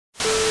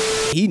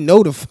He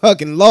know the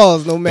fucking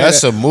laws no matter.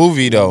 That's a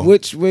movie though.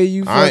 Which way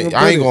you fucking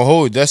I ain't gonna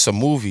hold. That's a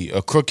movie.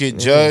 A crooked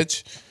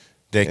judge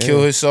that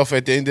killed himself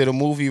at the end of the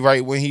movie,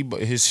 right when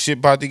his shit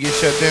about to get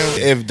shut down.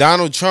 If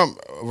Donald Trump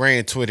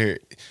ran Twitter,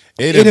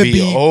 it'd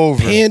be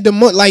over.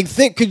 Pandemonium. Like,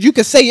 think, cause you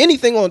can say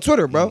anything on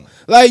Twitter, bro.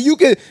 Like, you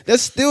could.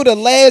 That's still the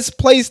last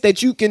place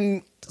that you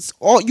can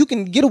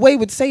get away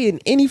with saying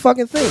any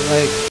fucking thing.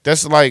 Like,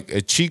 that's like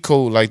a cheat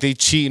code. Like, they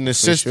cheating the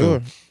system.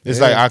 Sure. It's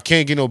like, I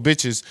can't get no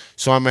bitches,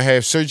 so I'm gonna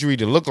have surgery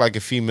to look like a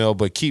female,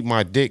 but keep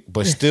my dick,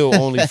 but still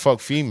only fuck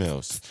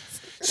females.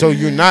 So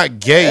you're not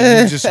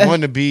gay. You just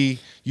want to be.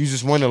 You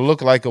just want to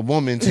look like a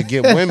woman to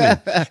get women.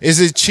 It's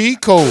a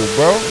cheat code,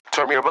 bro.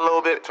 Turn me up a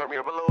little bit. Turn me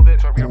up a little bit.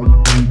 Turn me up a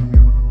little bit.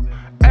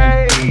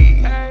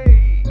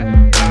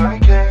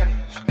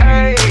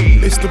 Hey,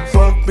 it's the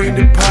Buck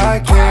Bandit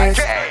Podcast.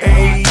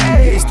 Hey,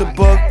 it's the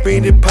Buck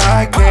Bandit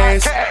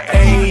Podcast.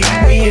 Hey,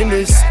 we in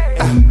this.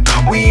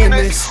 We in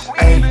this.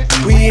 Hey,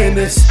 we in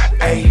this.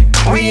 Hey,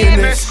 we in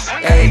this.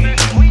 Hey,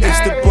 it's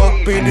the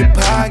Buck Bandit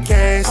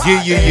Podcast.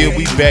 Yeah.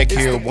 We back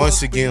here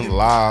once again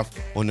live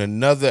on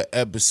another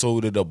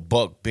episode of the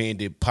Buck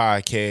Bandit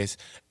Podcast,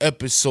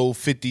 episode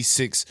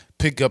 56.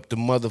 Pick up the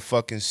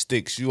motherfucking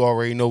sticks. You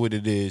already know what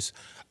it is.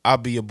 I'll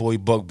be your boy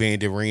Buck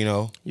Bandit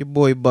Reno. your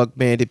boy Buck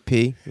Bandit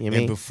P. You know what I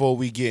mean? Before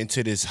we get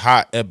into this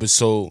hot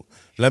episode,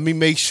 let me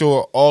make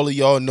sure all of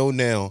y'all know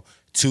now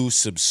to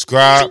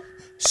subscribe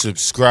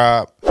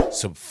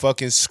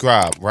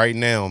right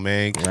now,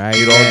 man. Right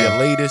Get now. all your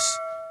latest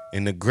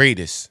and the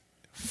greatest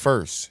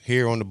first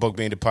here on the Buck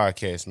Bandit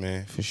Podcast,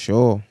 man. For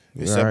sure.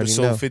 It's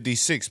episode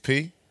 56,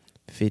 P.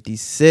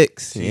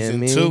 56. You know what I Season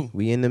mean? 2.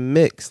 We in the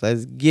mix.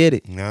 Let's get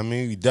it. You know what I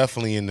mean? We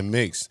definitely in the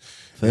mix.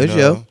 For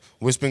sure.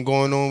 What's been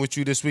going on with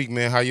you this week,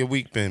 man? How your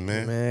week been,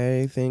 man? Man,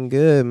 everything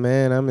good,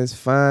 man. I'm as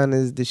fine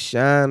as the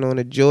shine on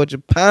a Georgia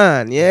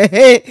pine. Yeah,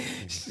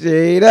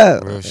 straight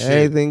up. Real shit.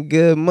 Everything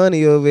good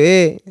money over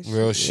here.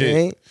 Real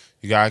shit.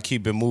 You gotta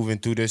keep it moving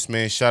through this,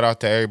 man. Shout out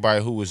to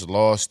everybody who was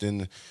lost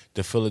in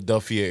the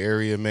Philadelphia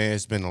area, man.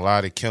 It's been a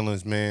lot of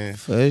killings, man.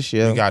 For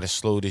sure. We gotta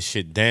slow this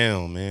shit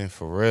down, man.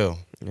 For real.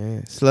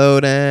 Yeah,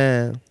 slow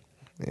down.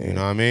 Yeah. You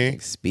know what I mean?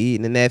 Like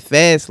speeding in that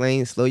fast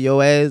lane, slow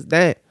your ass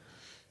down.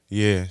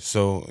 Yeah,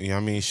 so, you know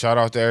what I mean? Shout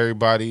out to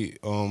everybody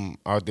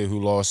out there who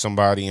lost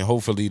somebody, and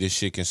hopefully this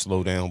shit can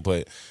slow down.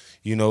 But,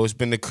 you know, it's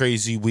been a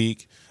crazy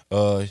week.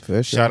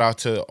 Sure. Shout out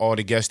to all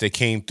the guests that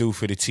came through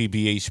for the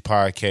TBH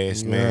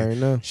podcast,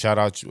 man. Shout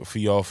out for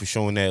y'all for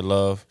showing that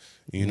love.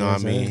 You know what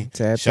I mean?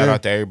 Shout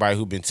out to everybody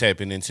who been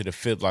tapping into the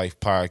Fit Life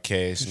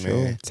podcast,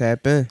 man.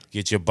 Tap in.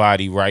 Get your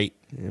body right.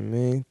 You know what I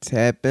mean?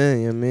 Tap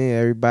in. You know what I mean?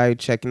 Everybody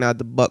checking out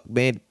the Buck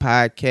Bandit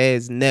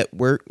Podcast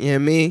Network. You know what I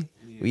mean?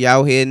 We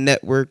out here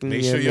networking.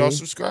 Make sure y'all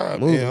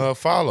subscribe and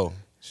follow.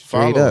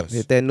 Straight follow up. us.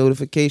 Hit that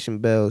notification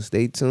bell.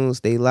 Stay tuned.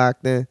 Stay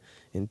locked in.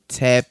 And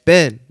tap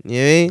in.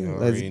 You know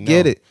what I mean? Let's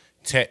get it.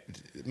 Tap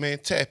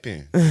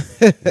in. You know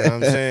what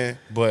I'm saying?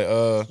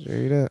 But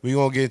we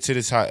gonna get into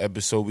this hot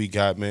episode we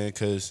got, man,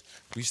 because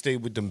we stay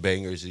with them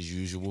bangers as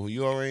usual.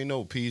 You already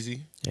know,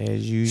 Peasy.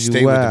 As usual.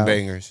 Stay with them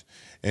bangers.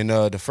 And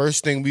the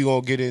first thing we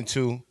gonna get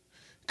into,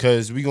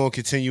 because we gonna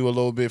continue a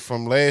little bit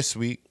from last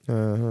week.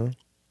 And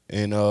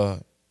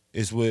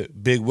it's with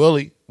Big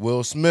Willie,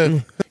 Will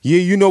Smith. Yeah,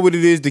 you know what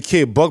it is, the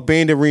kid, Buck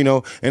Bandit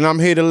Reno, and I'm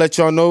here to let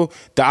y'all know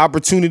the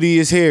opportunity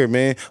is here,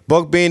 man.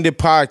 Buck Bandit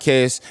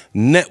Podcast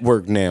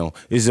Network now.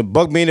 It's a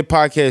Buck Bandit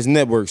Podcast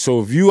Network.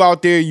 So if you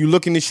out there, you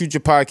looking to shoot your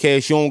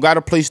podcast, you don't got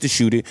a place to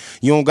shoot it.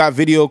 You don't got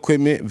video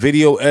equipment,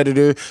 video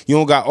editor. You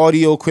don't got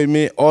audio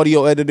equipment,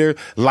 audio editor,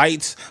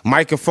 lights,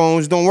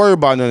 microphones. Don't worry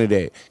about none of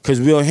that,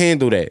 because we'll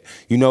handle that.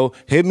 You know,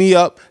 hit me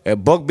up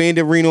at Buck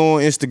Bandit Reno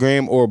on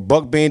Instagram or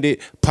Buck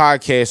Bandit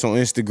Podcast on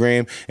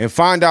Instagram and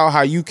find out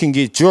how you can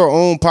get your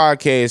own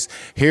podcast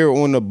here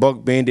on the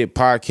Buck Bandit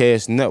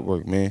Podcast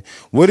Network, man.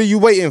 What are you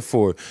waiting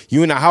for?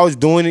 You in the house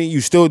doing it?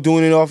 You still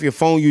doing it off your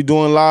phone? You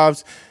doing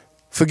lives?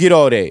 Forget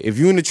all that. If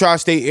you in the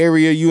tri-state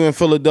area, you in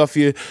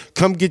Philadelphia,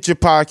 come get your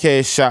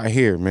podcast shot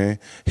here, man.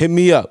 Hit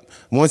me up.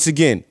 Once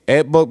again,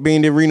 at Buck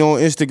Bandit Reno on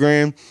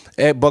Instagram,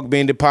 at Buck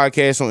Bandit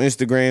Podcast on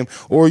Instagram,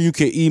 or you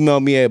can email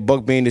me at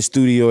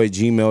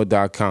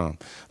buckbanditstudio@gmail.com.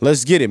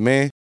 Let's get it,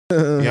 man. You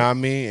know what I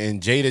mean?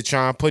 And Jada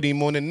trying to put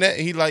him on the net.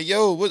 He like,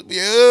 yo,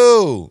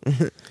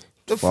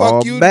 the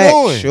fuck you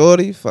doing?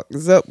 Shorty, fuck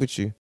is up with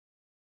you?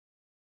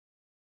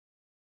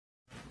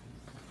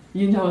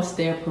 You know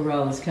Esther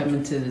Perel is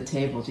coming to the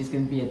table. She's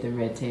going to be at the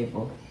red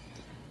table.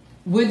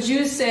 Would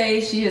you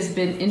say she has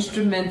been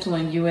instrumental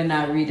in you and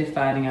I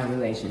redefining our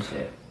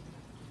relationship?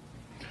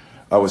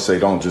 I would say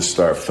don't just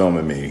start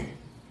filming me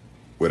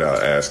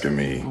without asking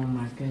me. Oh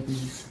my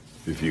goodness.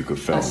 If you could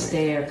film me.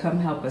 Esther, come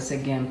help us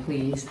again,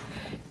 please.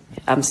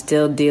 I'm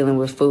still dealing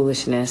with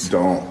foolishness.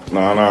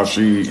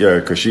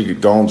 Because she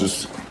don't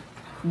just...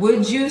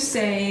 Would you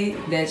say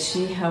that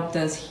she helped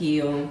us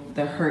heal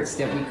the hurts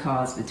that we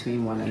caused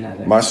between one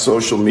another? My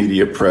social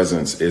media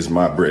presence is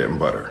my bread and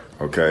butter,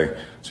 okay?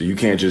 So you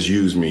can't just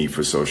use me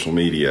for social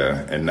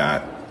media and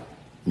not,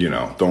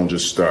 don't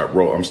just start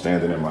rolling. I'm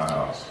standing in my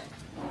house.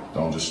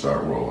 Don't just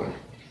start rolling.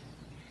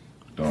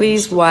 Don't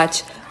Please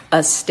watch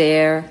us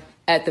stare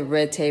at the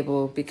red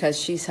table because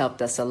she's helped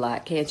us a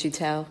lot. Can't you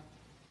tell?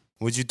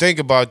 What you think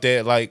about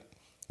that? Like,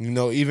 you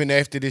know, even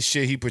after this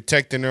shit, he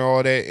protecting her,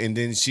 all that, and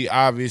then she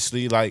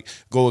obviously like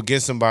go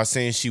against him by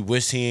saying she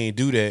wish he ain't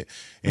do that.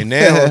 And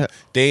now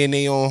they in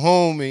their own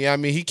home, and I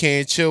mean, he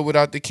can't chill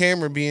without the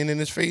camera being in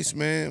his face,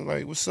 man.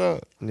 Like, what's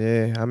up?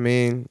 Yeah, I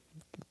mean,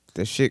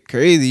 the shit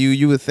crazy.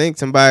 You would think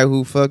somebody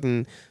who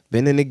fucking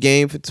been in the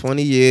game for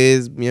 20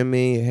 years, you know what I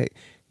mean,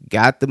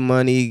 got the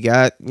money,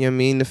 got, you know what I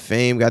mean, the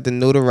fame, got the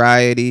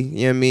notoriety,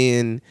 you know what I mean,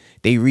 and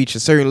they reach a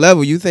certain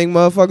level. You think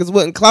motherfuckers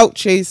wouldn't clout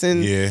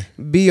chasing,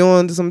 be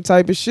on some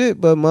type of shit,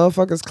 but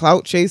motherfuckers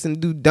clout chasing,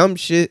 do dumb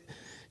shit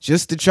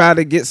just to try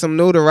to get some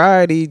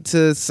notoriety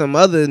to some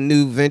other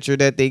new venture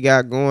that they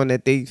got going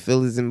that they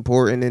feel is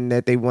important and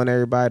that they want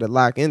everybody to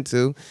lock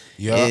into.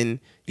 And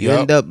you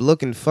end up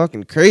looking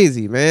fucking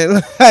crazy,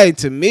 man. Like,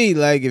 to me,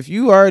 like, if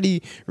you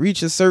already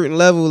reach a certain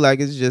level, like,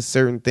 it's just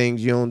certain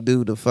things you don't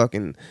do to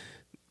fucking,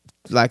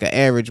 like, an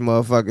average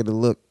motherfucker to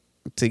look,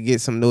 to get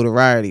some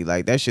notoriety.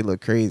 Like, that shit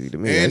look crazy to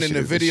me. And in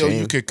the video,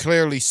 you could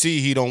clearly see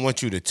he don't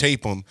want you to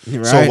tape him.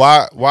 Right. So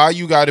why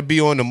you got to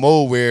be on the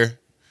mode where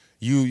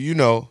you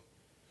know,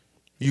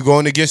 you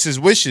going against his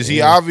wishes?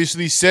 He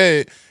obviously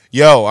said,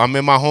 yo, I'm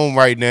in my home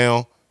right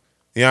now.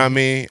 You know what I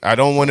mean? I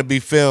don't want to be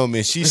filmed.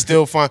 And she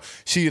still fine.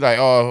 She like,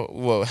 oh,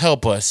 well,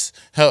 help us.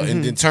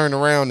 And then turn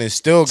around and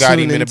still got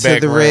him in the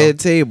background. The red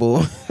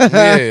table.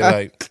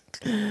 Like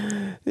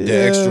the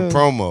extra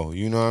promo.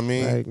 You know what I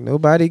mean? Like,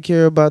 nobody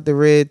care about the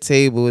red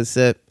table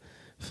except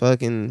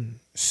fucking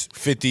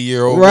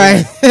 50-year-old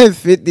right,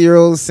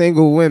 50-year-old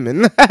single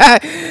women.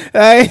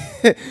 Because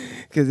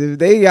if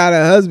they got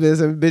a husband,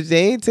 some bitch,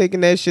 they ain't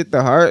taking that shit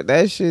to heart.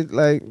 That shit,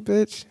 like,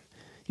 bitch,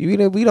 we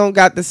don't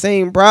got the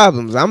same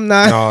problems. I'm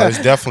not. No,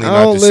 it's definitely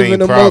not the same problems. I don't live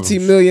in a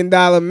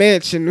multi-million-dollar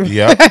mansion.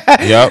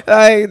 Yep.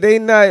 Like, they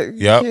not.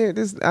 Yep.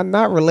 This I'm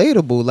not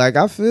relatable. Like,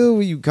 I feel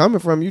where you coming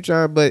from. You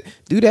trying, but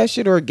do that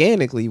shit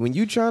organically. When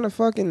you trying to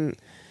fucking.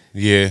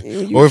 Yeah,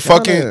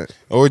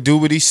 or do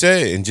what he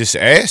said and just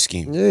ask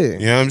him. Yeah, you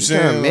know what I'm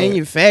saying?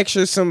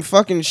 Manufacture some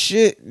fucking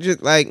shit.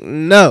 Just like,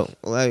 no,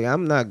 like,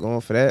 I'm not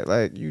going for that.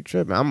 Like, you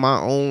tripping? I'm my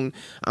own.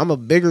 I'm a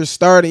bigger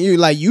star than you.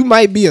 Like, you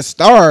might be a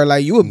star.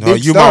 Like, you a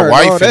big you star. My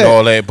wife and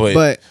all that,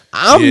 but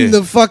I'm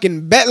the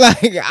fucking bet.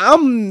 Like,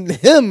 I'm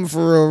him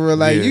for real.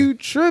 Like, you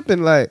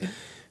tripping? Like,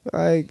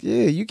 yeah,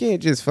 you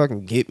can't just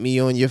fucking get me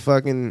on your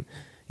fucking.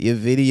 Your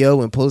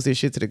video and post this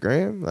shit to the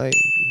gram. Like,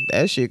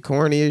 that shit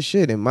corny as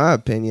shit, in my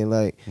opinion.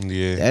 Like,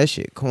 that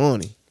shit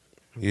corny.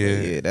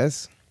 Yeah,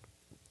 that's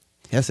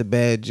a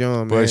bad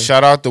job, man. But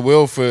shout out to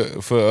Will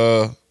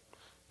for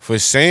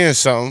saying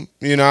something.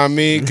 You know what I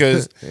mean?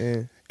 Because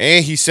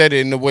and he said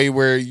it in a way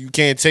where you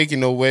can't take it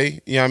no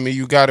way. You know what I mean?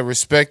 You gotta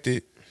respect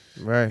it.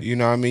 Right. You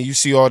know what I mean? You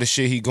see all the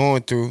shit he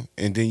going through,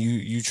 and then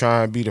you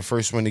try and be the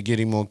first one to get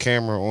him on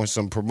camera on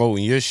some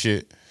promoting your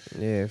shit.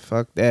 Yeah,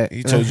 fuck that.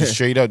 He told you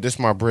straight up, this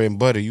my bread and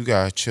butter. You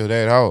gotta chill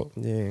that out.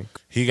 Yeah.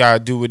 He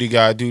gotta do what he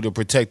gotta do to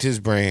protect his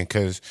brand.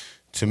 Cause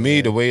to me,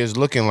 the way it's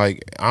looking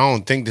like, I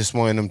don't think this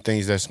one of them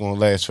things that's gonna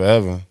last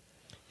forever.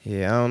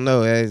 Yeah, I don't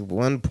know. At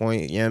one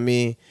point, you know what I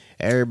mean,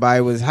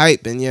 everybody was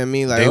hyping, you know what I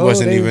mean? Like, they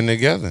wasn't even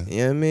together. You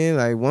know what I mean?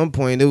 Like, one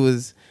point it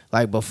was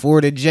like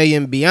before the Jay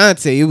and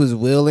Beyonce, it was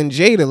Will and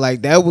Jada.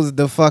 Like, that was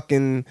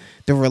the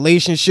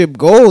relationship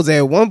goals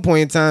at one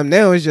point in time.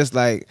 Now it's just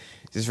like,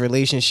 this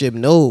relationship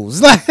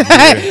knows. Like,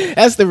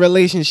 that's the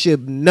relationship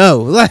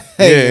Like,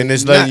 and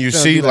it's letting you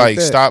see,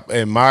 like stop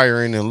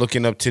admiring and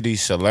looking up to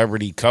these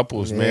celebrity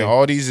couples, man.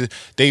 All these,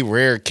 they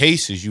rare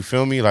cases. You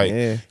feel me?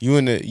 Like, you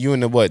in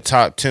the what,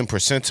 top 10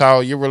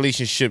 percentile? Your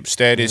relationship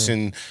status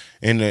and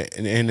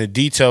the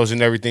details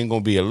and everything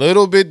gonna be a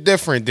little bit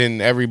different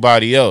than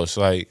everybody else.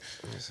 Like,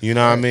 you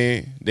know what I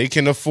mean? They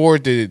can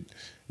afford to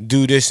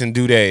do this and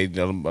do that.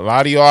 A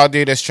lot of y'all out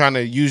there that's trying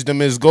to use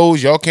them as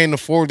goals, y'all can't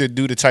afford to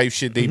do the type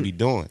shit they be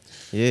doing.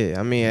 Yeah,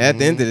 I mean, at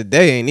the end of the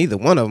day, ain't neither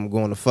one of them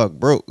going to fuck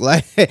broke.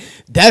 Like,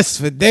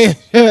 that's for damn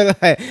sure.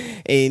 Like,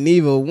 ain't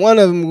neither one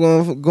of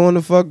them going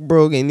to fuck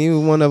broke. Ain't neither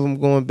one of them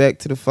going back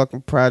to the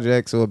fucking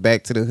projects or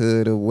back to the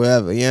hood or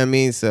wherever. You know what I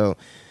mean? So,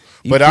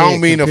 but I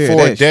don't mean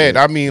afford that.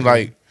 I mean,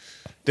 like,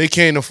 they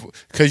can't afford,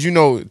 because, you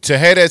know, to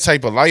have that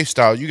type of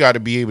lifestyle, you got to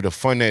be able to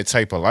fund that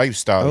type of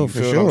lifestyle. You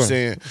feel what I'm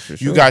saying?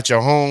 You got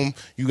your home,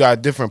 you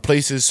got different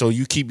places, so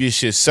you keep your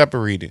shit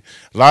separated.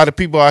 A lot of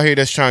people out here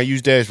that's trying to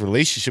use that as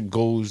relationship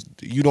goals,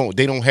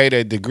 they don't have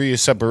that degree of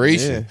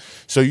separation.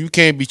 So you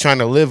can't be trying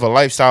to live a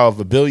lifestyle of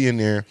a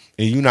billionaire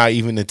and you not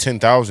even a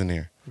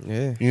 10,000-aire.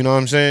 Yeah. You know what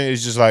I'm saying?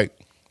 It's just like,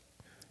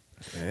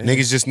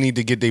 niggas just need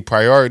to get their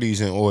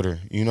priorities in order.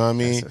 You know what I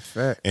mean? That's a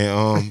fact.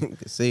 And you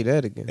can say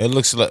that again. It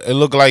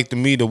looked like to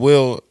me the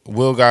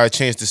Will got a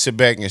chance to sit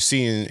back and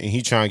see, and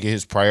he trying to get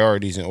his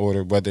priorities in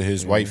order, whether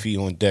his wifey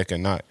on deck or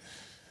not.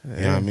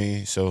 You know what I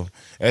mean? So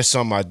that's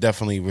something I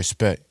definitely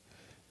respect.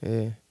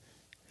 Yeah.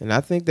 And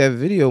I think that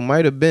video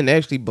might have been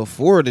actually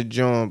before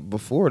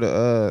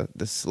the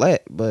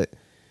slat, but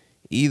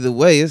either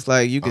way, it's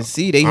like you can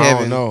see they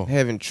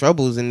having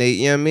troubles, and they,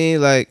 you know what I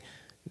mean? Like,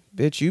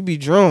 bitch, you be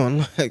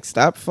drawing. Like,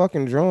 stop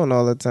fucking drawing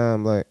all the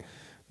time. Like,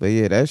 but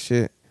yeah, that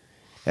shit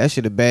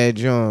a bad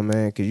drawing,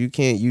 man. Cause you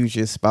can't use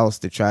your spouse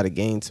to try to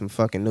gain some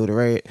fucking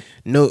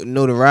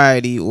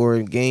notoriety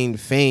or gain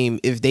fame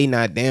if they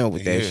not down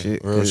with that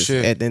shit. Real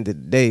shit. At the end of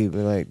the day, but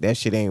like that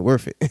shit ain't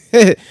worth it.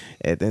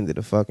 At the end of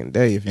the fucking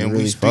day, if you And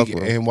really we fuck speak,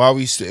 with 'em. and while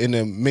we in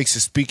the mix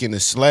of speaking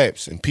of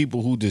slaps and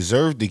people who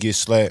deserve to get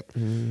slapped,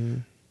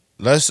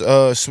 let's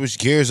switch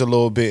gears a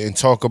little bit and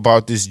talk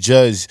about this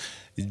judge,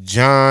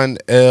 John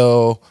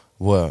L.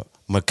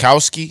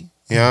 Makowski.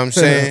 You know what I'm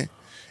saying?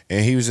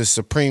 And he was a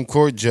Supreme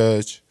Court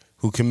judge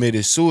who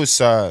committed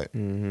suicide,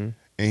 and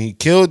he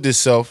killed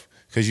himself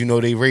because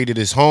they raided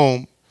his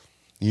home.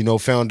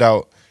 Found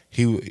out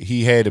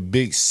he had a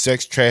big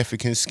sex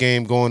trafficking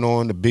scam going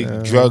on, a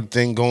big drug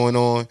thing going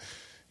on.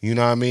 You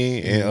know what I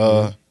mean?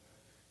 And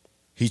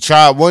he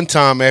tried one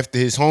time after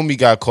his homie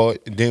got caught.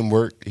 It didn't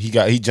work.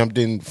 He jumped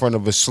in front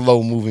of a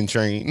slow moving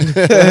train.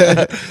 For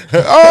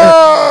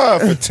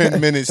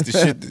 10 minutes, the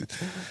shit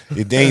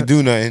it ain't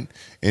do nothing.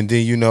 And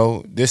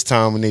then this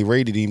time when they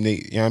raided him,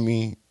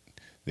 he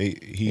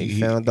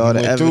found all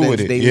the went through evidence with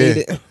it. they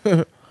needed.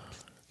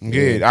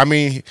 Yeah, I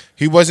mean,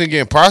 he wasn't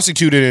getting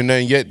prosecuted or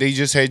nothing yet. They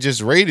just had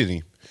raided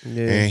him,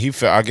 and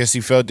I guess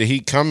he felt the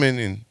heat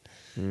coming,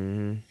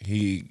 and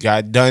he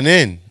got done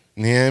in.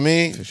 You know what I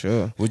mean? For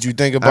sure. What you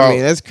think about? I mean,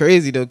 that's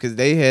crazy though, because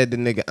they had the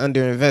nigga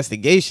under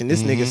investigation.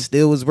 This nigga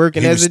still was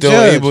working he as was a still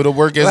judge. able to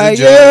work as Like,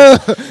 a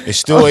judge. yeah. Is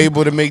still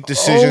able to make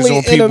decisions Only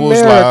on people's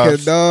in America,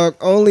 lives. dog.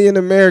 Only in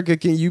America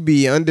can you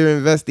be under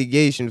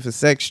investigation for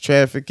sex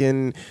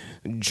trafficking,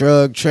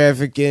 drug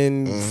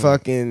trafficking,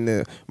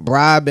 fucking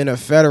bribing a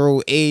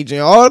federal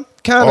agent, all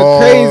kind of All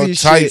crazy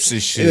types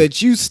of shit.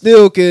 But you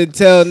still could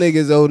tell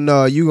niggas, oh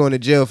no, you going to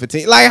jail for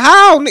 10. Like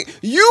how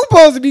you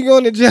supposed to be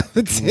going to jail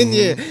for 10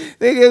 years?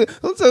 Nigga,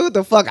 I'm telling you what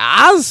the fuck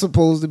I was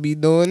supposed to be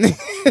doing.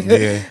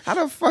 Yeah. How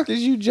the fuck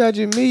is you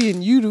judging me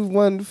and you the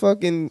one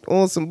fucking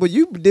on some, but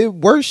you did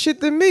worse shit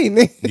than me,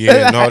 nigga.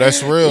 Yeah, no,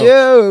 that's real.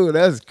 Yo,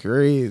 that's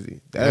crazy.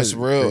 That's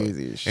real.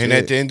 Crazy as shit. And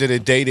at the end of the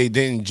day, they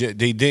didn't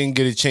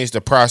get a chance to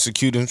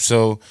prosecute him,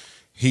 so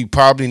he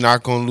probably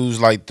not gonna lose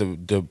like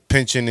the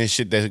pension and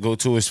shit that go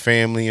to his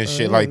family and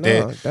shit like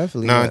no, that.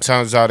 definitely 9 not.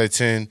 times out of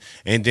 10,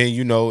 and then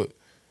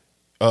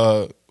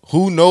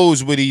who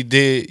knows what he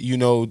did,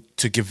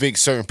 to convict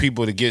certain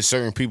people to get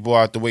certain people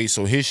out the way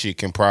so his shit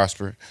can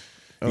prosper.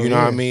 You know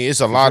what I mean? It's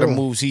a lot of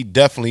moves he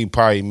definitely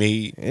probably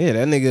made. Yeah,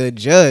 that nigga a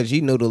judge.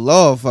 He know the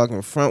law, fucking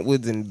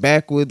frontwards and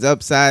backwards,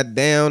 upside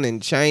down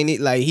and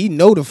Chinese. Like he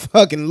know the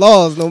fucking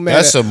laws, no matter.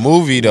 That's a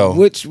movie though.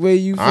 Which way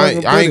you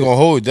fucking I ain't put gonna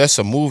hold. That's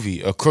a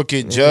movie. A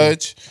crooked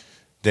judge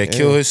that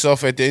killed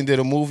himself at the end of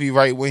the movie,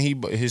 right when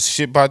his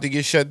shit about to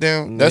get shut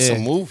down. That's a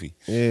movie.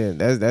 Yeah,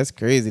 that's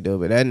crazy though.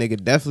 But that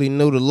nigga definitely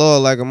know the law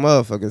like a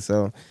motherfucker.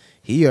 So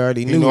he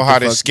already knew. He know what how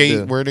the to fuck skate,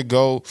 do. where to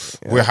go,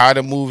 where how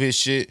to move his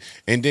shit,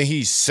 and then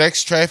he's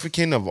sex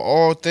trafficking of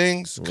all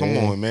things. Come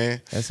on,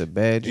 man. That's a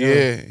bad job.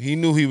 Yeah, he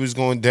knew he was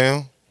going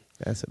down.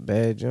 That's a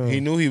bad job.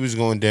 He knew he was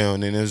going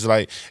down, and it was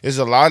like there's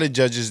a lot of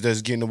judges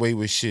that's getting away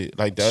with shit.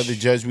 Like the other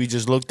judge we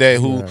just looked at,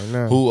 who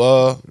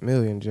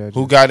million judges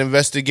who got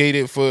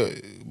investigated for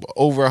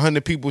over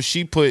 100 people.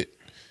 She put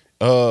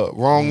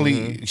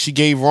wrongly. She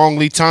gave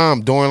wrongly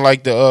time during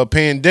like the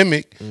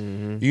pandemic.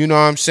 You know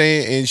what I'm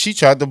saying? And she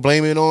tried to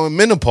blame it on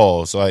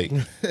menopause. Like,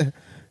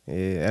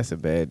 yeah, that's a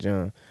bad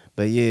job.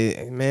 But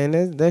yeah, man,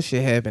 that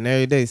shit happen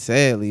every day,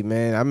 sadly,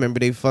 man. I remember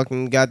they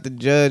fucking got the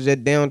judge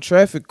at down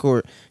traffic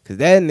court because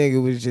that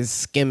nigga was just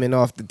skimming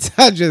off the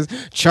top, just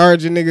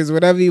charging niggas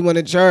whatever he want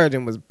to charge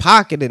and was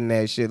pocketing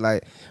that shit.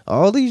 Like,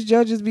 all these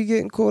judges be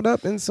getting caught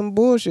up in some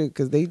bullshit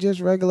because they just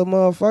regular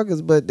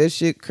motherfuckers. But that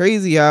shit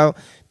crazy how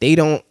they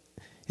don't,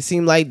 it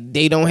seem like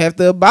they don't have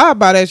to abide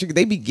by that shit.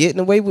 They be getting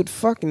away with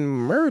fucking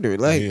murder.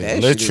 Like,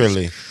 that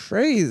literally. shit is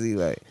crazy.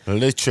 Like,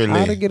 literally.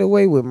 how to get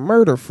away with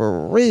murder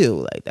for real?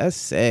 Like, that's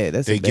sad.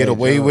 That's they a bad get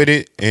away job. with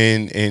it,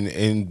 and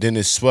then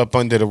it's swept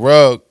under the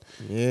rug.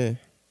 Yeah.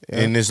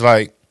 And it's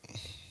like,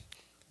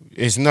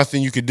 it's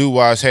nothing you could do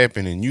while it's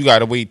happening. You got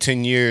to wait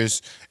 10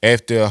 years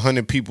after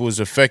 100 people is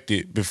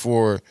affected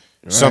before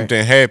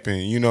something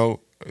happened,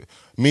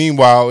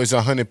 Meanwhile, it's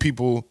 100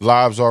 people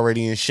lives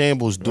already in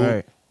shambles, dude.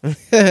 Right. Shit,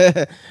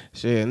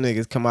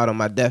 niggas come out on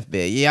my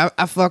deathbed. Yeah,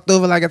 I fucked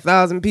over like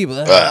 1,000 people.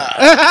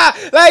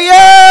 Like,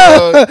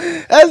 yo,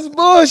 that's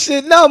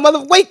bullshit. No,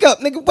 mother, wake up,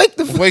 nigga. Wake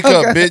the fuck Wake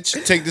up,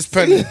 bitch. Take this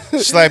pen,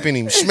 slapping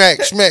him. Smack.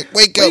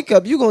 Wake up. Wake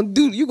up. You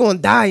gonna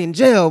die in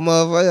jail,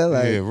 motherfucker.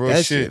 Like, Yeah, real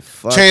that shit.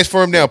 fucked.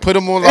 Transfer him now. Put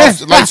him on life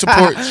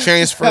support.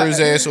 Transfer his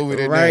ass over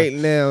there right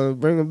now. now.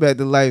 Bring him back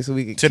to life so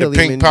we can To kill the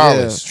him in Pink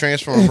Palace.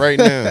 Transfer him right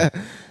now.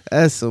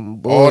 That's some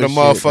bullshit. All the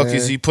motherfuckers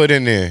man. he put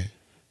in there.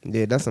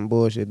 Yeah, that's some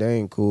bullshit. That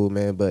ain't cool,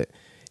 man. But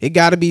it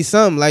got to be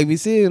something. Like we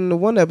see in the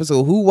one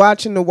episode, who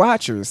watching the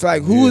watchers?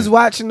 Like, who is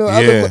watching the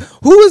other?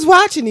 Who is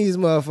watching these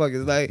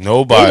motherfuckers? Like,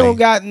 nobody. They don't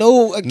got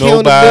no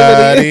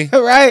accountability.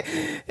 Right?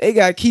 They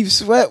got Keith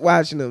Sweat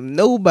watching them.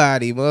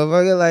 Nobody,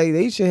 motherfucker. Like,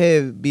 they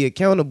should be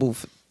accountable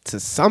to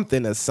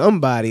something or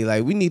somebody.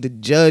 Like, we need to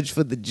judge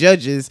for the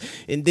judges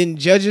and then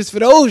judges for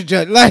those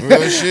judges. Like,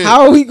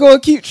 how are we gonna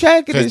keep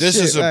track of this? Because this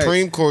shit? is a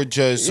Supreme Court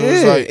judge, so Yeah,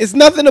 it's like it's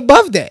nothing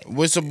above that.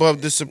 What's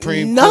above the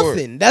Supreme Court?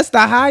 Nothing. That's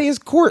the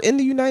highest court in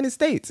the United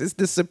States. It's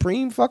the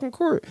Supreme fucking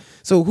Court.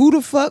 So who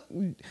the fuck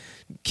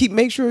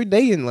make sure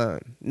they in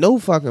line? No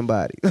fucking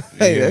body.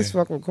 Hey, that's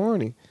fucking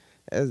corny.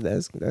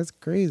 That's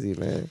crazy,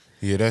 man.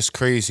 Yeah, that's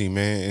crazy,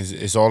 man.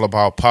 It's all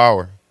about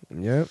power.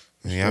 Yep.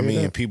 Yeah, I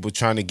mean, people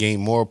trying to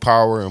gain more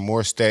power and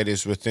more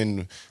status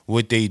within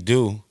what they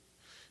do.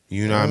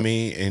 You know what I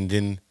mean? And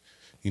then,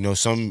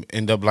 some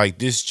end up like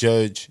this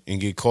judge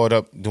and get caught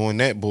up doing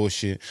that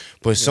bullshit.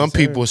 But some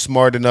people are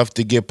smart enough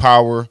to get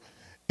power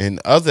in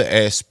other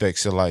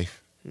aspects of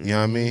life. You know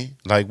what I mean?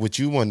 Like what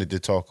you wanted to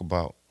talk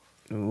about.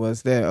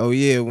 What's that? Oh,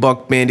 yeah.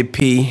 Buck Bandit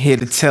P here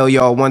to tell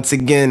y'all once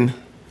again,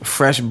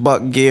 fresh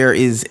Buck gear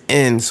is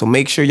in, so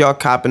make sure y'all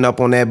copping up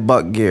on that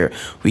Buck gear.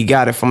 We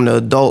got it from the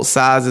adult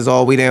sizes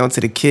all the way down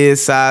to the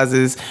kids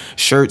sizes,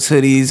 shirts,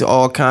 hoodies,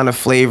 all kind of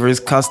flavors,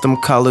 custom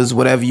colors,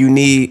 whatever you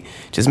need.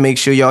 Just make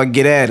sure y'all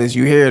get at us.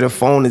 You hear the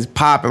phone is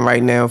popping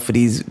right now for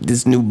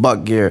this new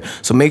Buck gear.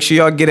 So make sure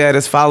y'all get at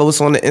us. Follow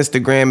us on the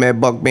Instagram at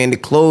Buck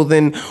Bandit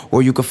Clothing,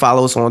 or you can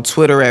follow us on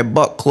Twitter at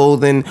Buck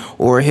Clothing,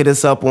 or hit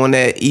us up on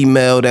that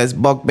email that's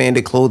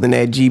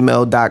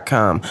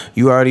buckbanditclothing@gmail.com.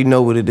 You already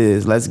know what it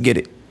is. Let's get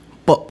it.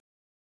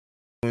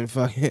 We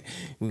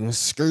gonna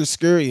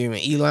skirt you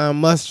and Elon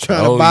Musk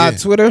trying to buy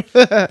Twitter.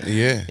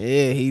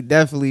 Yeah, he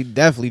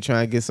definitely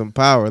trying to get some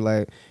power.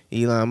 Like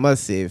Elon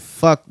Musk said,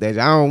 fuck that.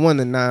 I don't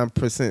want a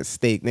 9%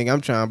 stake, nigga.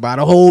 I'm trying to buy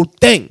the whole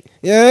thing.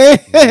 Yeah.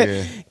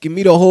 Give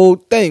me the whole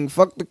thing.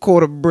 Fuck the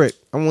quarter brick.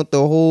 I want the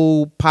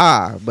whole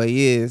pie. But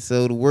yeah,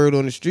 so the word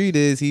on the street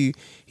is he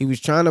was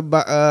trying to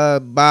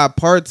buy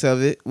parts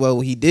of it.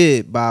 Well, he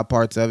did buy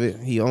parts of it.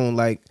 He owned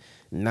like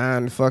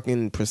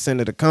 9%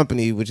 of the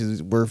company, which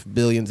is worth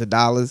billions of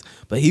dollars,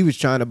 but he was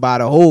trying to buy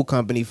the whole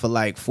company for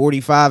like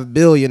 45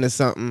 billion or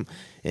something.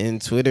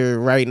 And Twitter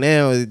right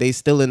now, they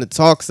still in the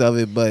talks of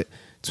it, but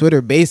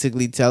Twitter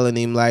basically telling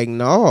him like,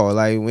 no,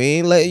 like we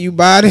ain't letting you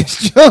buy this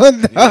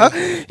junk.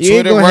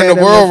 Twitter run the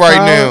world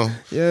right now.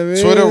 Yeah,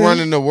 man. Twitter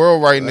running the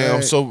world right now.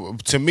 So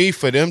to me,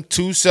 for them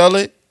to sell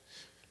it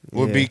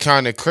would be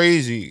kind of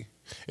crazy.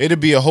 It'd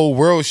be a whole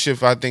world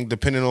shift, I think,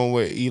 depending on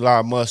what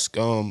Elon Musk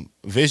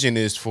vision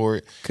is for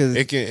it. Cause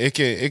it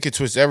can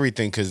twist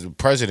everything because the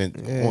president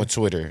on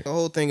Twitter. The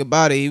whole thing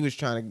about it, he was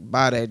trying to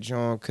buy that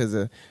John because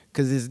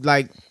it's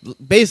like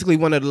basically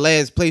one of the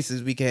last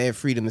places we can have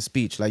freedom of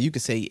speech. Like you can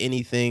say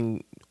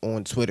anything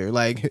on Twitter,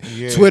 like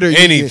Twitter,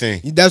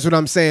 anything. That's what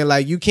I'm saying.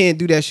 Like you can't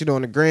do that shit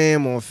on the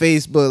gram, on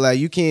Facebook. Like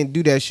you can't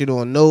do that shit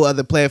on no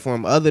other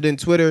platform other than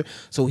Twitter.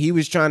 So he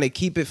was trying to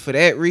keep it for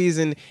that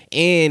reason,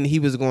 and he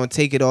was going to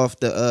take it off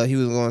the. He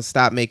was going to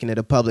stop making it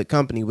a public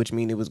company, which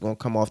means it was going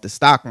to come off the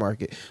stock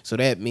market. So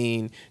that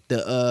means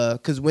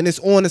because when it's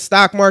on the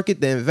stock market,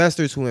 the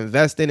investors who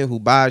invest in it, who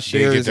buy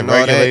shares and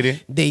all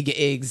that, they get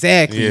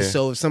exactly. Yeah.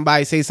 So if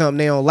somebody say something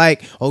they don't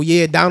like, oh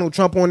yeah, Donald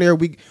Trump on there,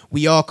 we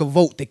all could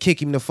vote to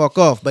kick him the fuck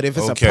off. But if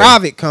it's a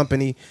private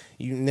company,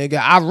 you nigga,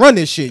 I run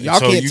this shit. Y'all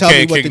can't tell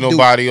me what to do. You can't kick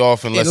nobody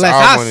off unless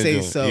I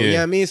say so. You know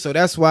what I mean? So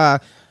that's why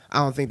I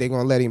don't think they're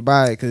gonna let him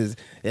buy it, because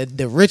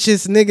the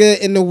richest nigga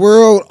in the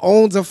world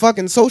owns a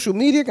fucking social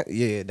media.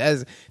 Yeah,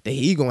 that's that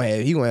he gonna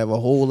have a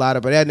whole lot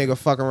of. But that nigga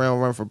fucking around,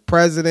 run for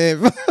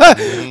president,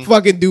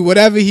 fucking do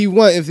whatever he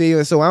want if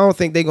they. So I don't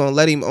think they gonna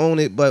let him own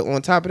it. But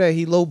on top of that,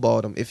 he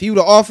lowballed him. If he would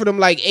have offered him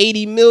like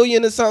 80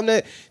 million or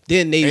something,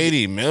 then they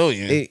 80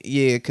 million.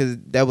 Yeah, because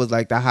that was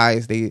like the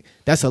highest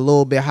that's a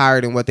little bit higher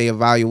than what their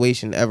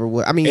evaluation ever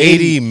was. I mean,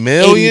 80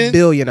 million, 80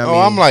 billion. I mean,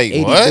 I'm like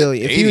 80 what?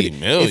 Billion. 80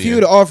 million. If you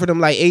would have offered him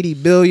like 80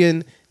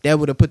 billion, that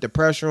would have put the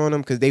pressure on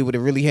him because they would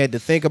have really had to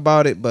think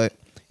about it. But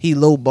he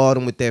lowballed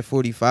him with that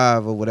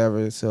 45 or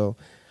whatever. So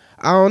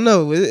I don't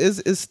know.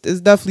 It's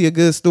definitely a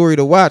good story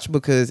to watch,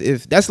 because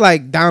if that's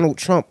like Donald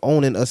Trump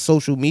owning a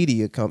social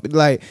media company,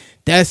 like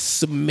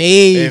that's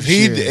major.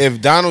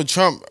 If Donald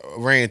Trump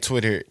ran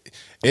Twitter,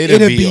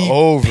 It'd be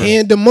over.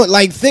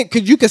 Like,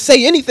 cause you can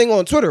say anything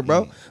on Twitter,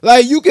 bro.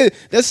 Like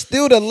that's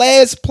still the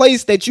last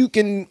place that you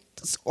can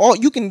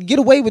get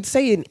away with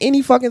saying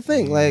any fucking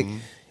thing. Like,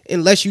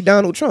 unless you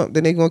Donald Trump,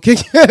 then they gonna kick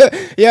you.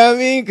 You know what I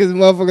mean? Because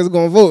motherfuckers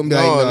gonna vote and be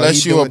like,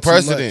 unless you a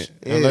president.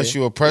 Unless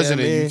you a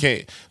president, you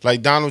can't.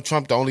 Like Donald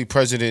Trump, the only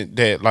president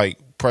that like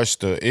pressed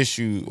the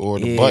issue or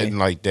the button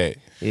like that.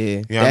 Yeah,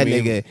 you know that what I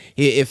mean? nigga.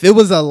 If it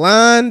was a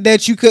line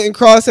that you couldn't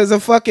cross as a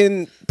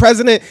fucking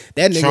president,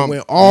 that nigga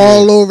went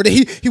all over the.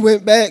 He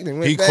went back. Then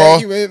went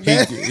back. He went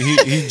back.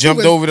 He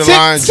jumped over the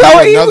line,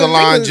 jumped another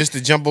line just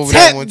to jump over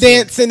that one.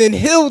 Dancing and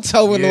heel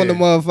toeing on the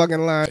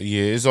motherfucking line.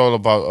 Yeah, it's all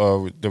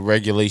about the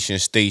regulation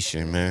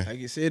station, man. Like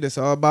you said, it's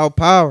all about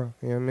power.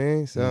 You know what I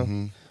mean?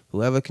 So.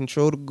 Whoever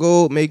control the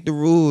gold make the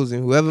rules,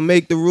 and whoever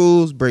make the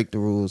rules break the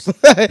rules.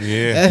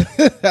 Yeah,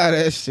 that's how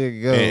that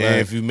shit go. And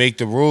if you make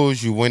the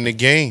rules, you win the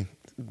game.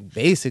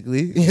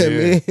 Basically, you know what I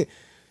mean?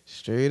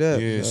 Straight up.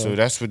 Yeah, yo. so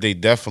that's what they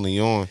definitely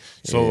on.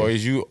 So Yeah.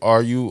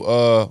 are you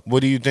what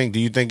do you think? Do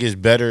you think it's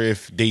better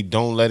if they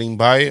don't let him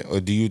buy it, or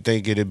do you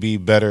think it'd be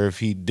better if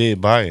he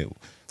did buy it?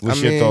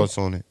 What's your thoughts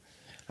on it?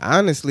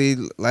 Honestly,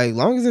 like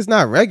long as it's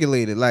not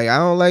regulated, like I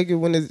don't like it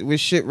when it's with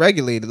shit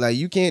regulated. Like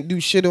you can't do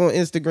shit on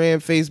Instagram,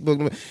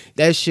 Facebook.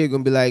 That shit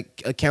gonna be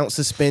like account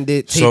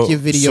suspended. Take your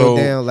video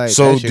down. Like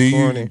so that shit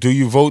corny. do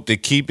you vote to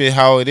keep it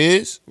how it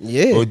is?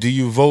 Yeah. Or do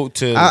you vote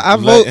to I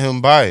let vote- him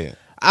buy it?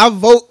 I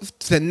vote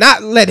to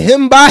not let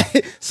him buy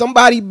it.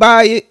 Somebody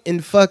buy it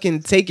and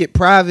fucking take it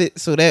private,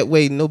 so that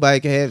way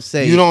nobody can have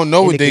say. You don't know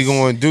and what it they can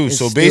going to do. and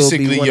So still be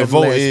basically, one your of the vote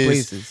last is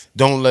places.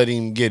 don't let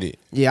him get it.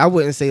 Yeah, I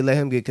wouldn't say let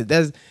him get,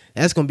 because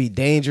that's gonna be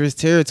dangerous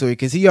territory,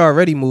 because he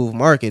already moved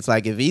markets.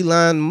 Like if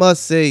Elon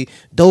Musk say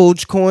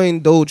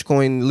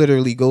Dogecoin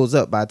literally goes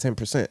up by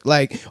 10%.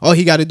 Like all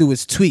he got to do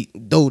is tweet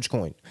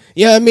Dogecoin.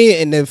 You know what I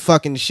mean? And then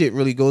fucking shit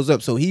really goes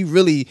up. So he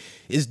really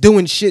is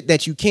doing shit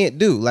that you can't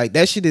do. Like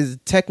that shit is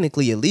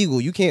technically illegal.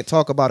 You can't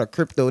talk about a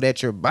crypto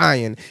that you're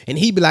buying and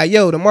he be like,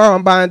 yo, tomorrow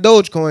I'm buying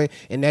Dogecoin,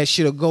 and that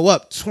shit'll go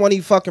up 20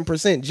 fucking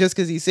percent just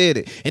because he said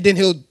it. And then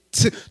he'll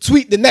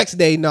tweet the next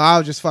day, no, I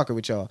was just fucking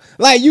with y'all.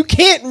 Like you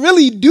can't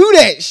really do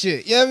that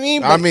shit. You know what I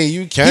mean? I But mean,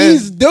 you can.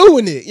 He's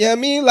doing it. You know what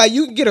I mean? Like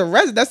you can get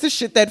arrested. That's the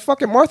shit that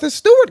fucking Martha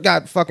Stewart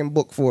got fucking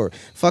booked for.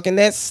 Fucking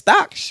that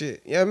stock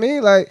shit. You know what I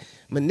mean? Like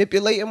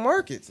manipulating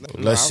markets. Like,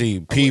 Let's see.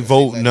 I P wouldn't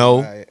vote say let no.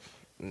 him buy it.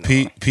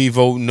 No, P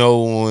vote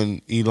no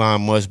on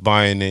Elon Musk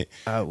buying it.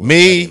 I wouldn't let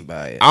Me, him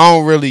buy it. I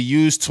don't really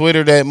use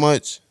Twitter that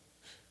much,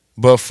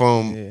 but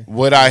from Yeah.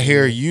 what I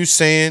hear you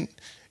saying,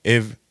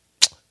 if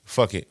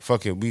fuck it,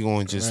 we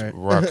gonna just Right.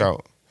 rock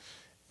out.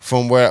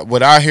 From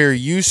what I hear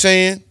you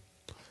saying,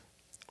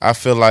 I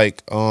feel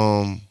like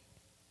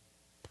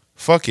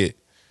fuck it.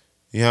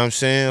 You know what I'm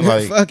saying?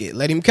 Like fuck it,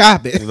 let him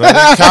cop it. let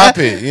him cop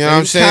it. You know Let what I'm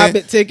him saying? Cop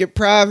it, take it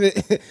private.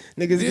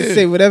 Niggas Yeah. can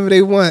say whatever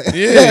they want.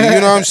 Yeah, you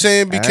know what I'm saying?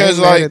 I ain't Because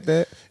mad like, at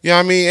that. you know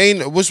what I mean?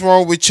 Ain't what's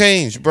wrong with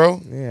change, bro?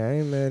 Yeah, I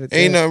ain't mad at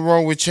Ain't that. nothing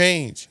wrong with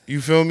change.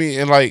 You feel me?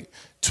 And like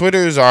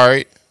Twitter is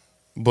alright,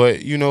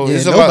 but you know, Yeah,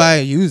 it's a nobody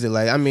lot. use it.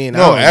 Like I mean,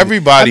 No, I don't-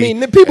 everybody- I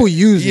mean, the people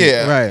use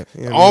Yeah, it, right?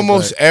 You know what I mean?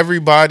 Almost But-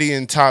 everybody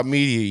in top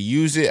media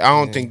use it. I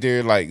don't think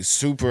they're like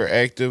super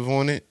active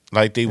on it,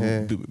 like they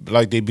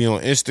be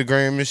on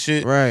Instagram and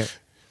shit. right.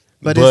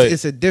 But But-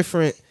 it's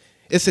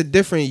a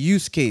different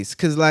use case,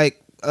 cause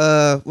like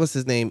what's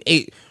his name,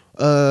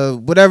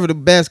 whatever the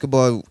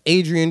basketball,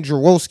 Adrian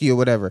Jaworski or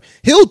whatever,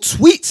 he'll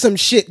tweet some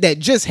shit that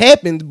just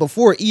happened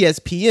before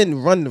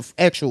ESPN run the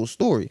actual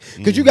story.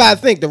 Because you gotta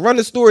think, to run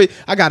the story,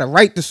 I gotta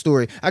write the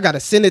story, I gotta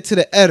send it to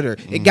the editor,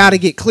 it gotta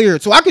get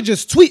cleared. So I could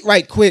just tweet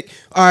right quick,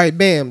 all right,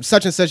 bam,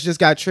 such and such just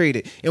got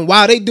traded. And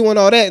while they doing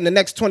all that, in the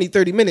next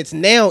 20-30 minutes,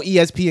 now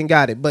ESPN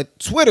got it. But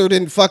Twitter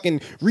didn't fucking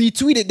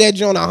retweeted that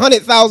joint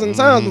 100,000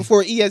 times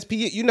before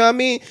ESPN. You know what I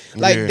mean?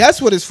 Like Yeah.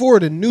 that's what it's for,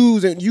 the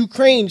news and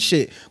Ukraine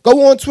shit.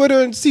 Go on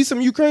Twitter and see some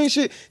Ukraine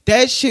shit.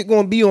 That shit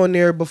gonna be on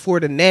there before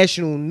the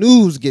national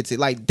news gets it.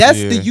 Like that's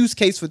the Yeah. use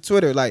case for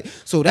Twitter. Like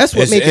so that's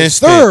what It's make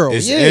instant. it thorough.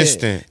 It's yeah.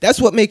 instant. That's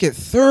what make it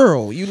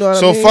thorough. You know what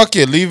So I mean? fuck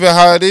it, leave it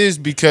how it is,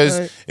 because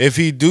Right. if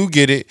he do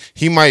get it,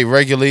 he might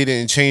regulate it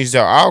and change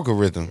their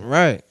algorithm.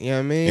 Right. You know what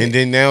I mean? And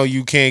then now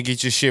you can't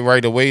get your shit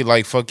right away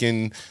like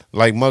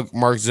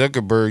Mark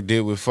Zuckerberg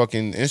did with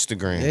fucking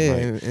Instagram. yeah,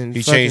 Like, and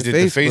he fucking changed it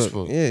to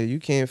Facebook. Yeah, you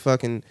can't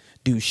fucking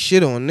do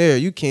shit on there.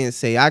 You can't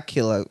say I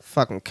kill a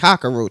fucking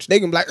cockroach. They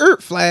can be like,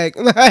 flag.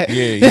 Yeah,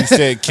 you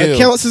said kill.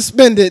 Account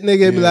suspended,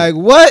 nigga. Be Yeah. like,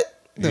 what?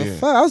 The Yeah.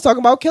 fuck? I was talking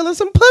about killing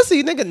some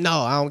pussy, nigga.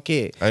 No, I don't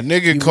care. A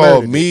nigga You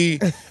called murdered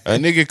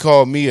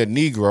me a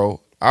Negro.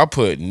 I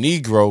put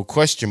Negro ?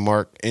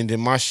 And then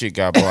my shit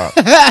got blocked.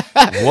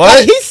 Like,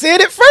 What? he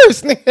said it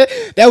first,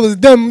 nigga. That was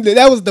them.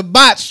 That was the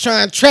bots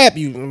trying to trap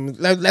you.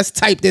 Let's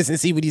type this and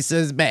see what he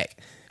says back.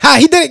 How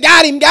he did it?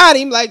 Got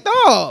him. Like,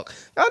 dog,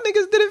 y'all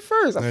niggas did it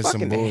first. I That's some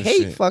fucking bullshit.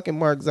 hate fucking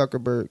Mark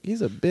Zuckerberg.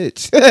 He's a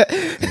bitch.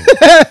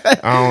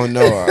 I don't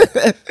know.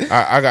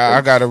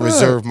 I gotta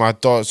reserve my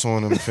thoughts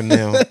on him for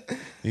now.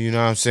 You know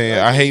what I'm saying?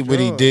 I hate what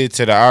he did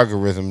to the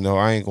algorithm though.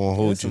 I ain't gonna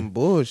hold That's you. some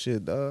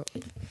bullshit, dog.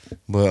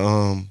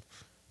 But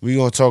we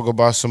gonna talk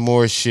about some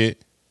more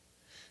shit,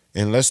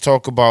 and let's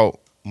talk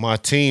about my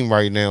team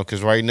right now,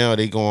 because right now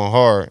they going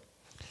hard.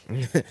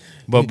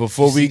 But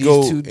before You we see these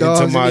go two into dogs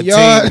in my the team,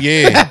 yard?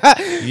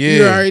 yeah,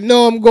 You already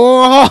know I'm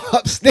going hard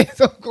upstairs.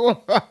 I'm going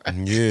hard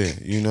yeah,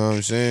 you know what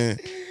I'm saying.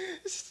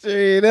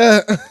 straight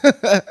up.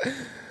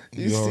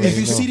 You already If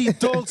you know. see these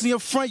dogs in your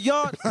front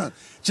yard,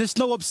 just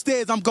know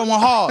upstairs I'm going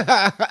hard.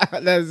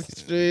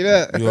 That's straight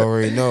up. You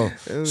already know.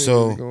 Them niggas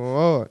So going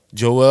hard.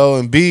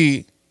 Joel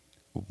Embiid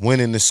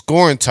winning the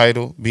scoring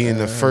title, being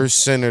the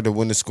first center to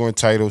win the scoring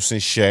title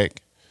since Shaq.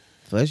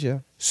 Bless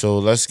you. So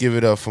let's give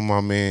it up for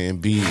my man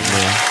Embiid,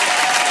 man.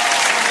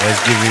 Let's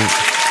give it.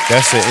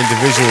 That's an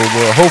individual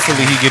award.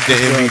 Hopefully he get the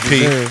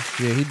MVP.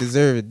 Yeah, he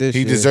deserved it this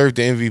He year. deserved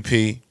the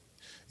MVP.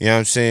 You know what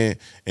I'm saying?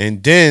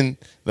 And then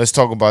let's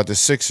talk about the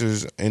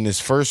Sixers in this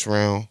first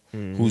round,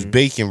 who's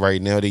baking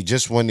right now. They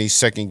just won their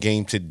second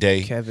game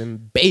today. Kevin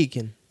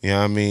Bacon. You know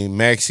what I mean?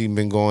 Maxey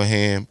been going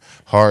ham.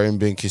 Harden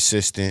been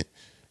consistent.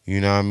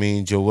 You know what I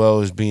mean?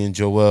 Joel is being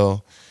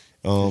Joel.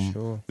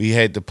 Sure. We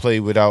had to play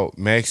without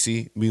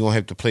Maxey. We gonna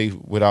have to play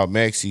without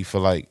Maxey for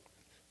like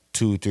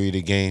 2 or 3 of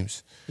the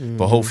games.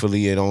 But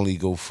hopefully it only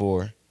go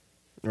 4.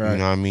 Right. You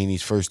know what I mean?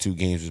 These first 2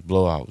 games was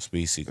blowouts,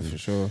 basically. For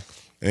sure.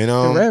 And The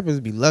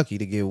Raptors be lucky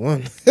to get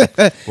one.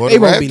 well, They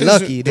won't be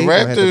lucky. The They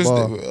gonna have the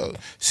ball. Raptors.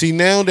 See,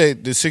 now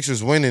that the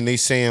Sixers winning, they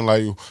saying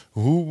like,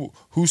 who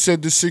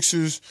said the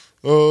Sixers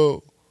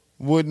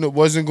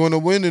wasn't going to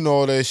win and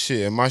all that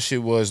shit. And my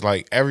shit was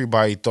like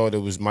everybody thought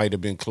it might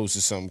have been close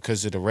to something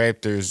because of the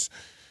Raptors.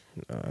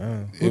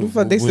 Who the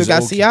fuck? They still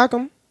got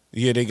Siakam?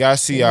 Yeah, they got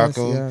Siakam.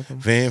 Siakam.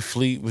 Van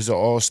Fleet was an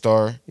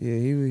all-star. Yeah,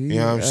 he You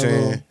know what I'm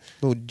saying?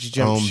 Little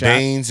jump shot.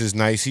 Baines is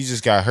nice. He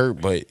just got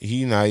hurt, but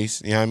he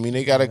nice. You know what I mean?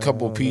 They got a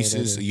couple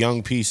pieces,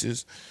 young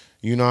pieces.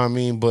 You know what I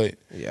mean? But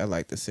yeah, I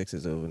like the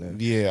Sixers over there.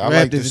 yeah, I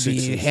like the Raptors be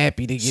Sixers.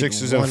 happy to get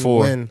Sixers one and 4.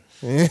 win.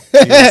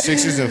 Yeah,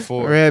 6 and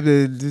 4.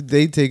 Raptors,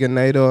 they take a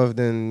night off,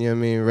 then you know what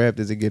I mean.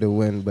 Raptors will get a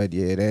win, but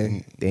yeah, they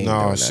ain't doing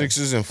that.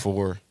 6 and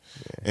 4.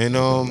 Yeah,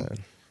 And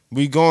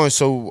we going.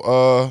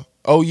 So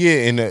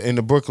in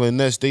the Brooklyn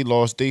Nets, they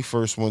lost their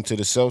first one to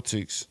the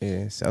Celtics.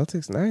 Yeah,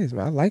 Celtics nice,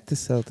 man. I like the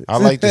Celtics. I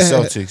like the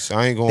Celtics.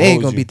 I ain't gonna. They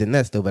ain't hold gonna you. beat the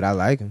Nets though, but I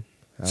like them.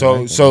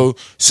 So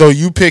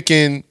you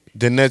picking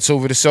the Nets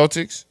over the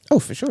Celtics? Oh,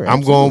 for sure.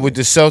 I'm going with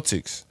the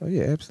Celtics. Oh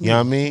yeah, absolutely. You know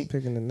what I mean? I'm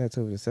picking the Nets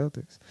over the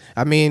Celtics.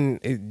 I mean,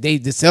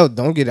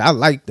 I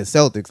like the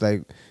Celtics.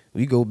 Like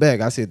we go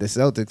back, I said the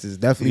Celtics is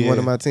definitely one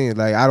of my teams.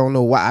 Like I don't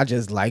know why, I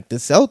just like the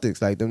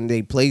Celtics. Like them,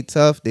 they play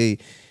tough.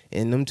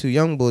 And them 2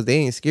 young boys, they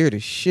ain't scared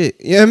of shit.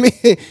 You know what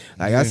I mean?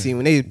 Like I see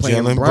when they was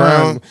playing Jaylen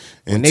Brown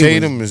and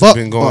Tatum has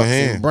been going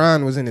ham.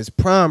 Brown was in his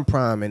prime,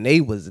 and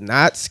they was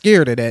not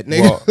scared of that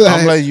nigga. Well,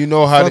 I'm letting you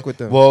know how. with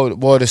them. Well,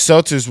 the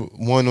Celtics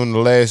won on the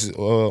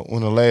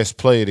last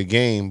play of the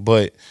game,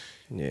 but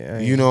yeah,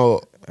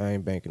 I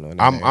ain't banking on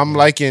that. I'm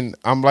liking.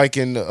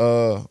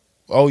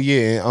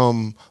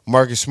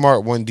 Marcus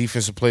Smart won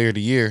Defensive Player of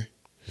the Year.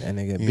 That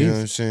nigga beast. You know what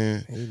I'm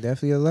saying? He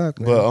definitely a luck,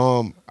 man.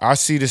 But I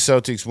see the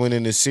Celtics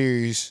winning the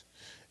series.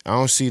 I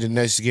don't see the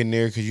Nets getting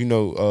there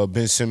because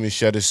Ben Simmons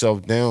shut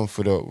himself down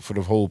for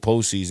the whole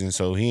postseason,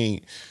 so he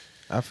ain't.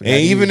 And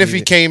even if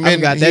he came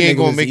in, he ain't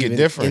gonna make a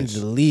difference.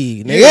 In the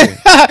league,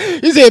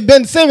 nigga. You said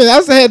Ben Simmons. I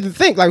also had to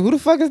think like, who the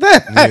fuck is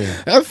that?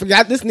 Yeah. I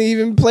forgot this nigga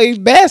even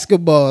played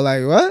basketball.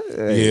 Like what?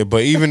 Yeah,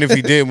 but even if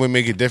he did, it would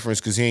make a difference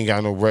because he ain't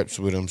got no reps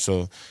with him.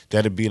 So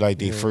that'd be like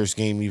their first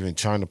game even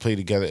trying to play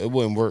together. It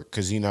wouldn't work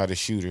because he not a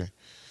shooter.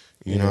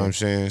 You know what I'm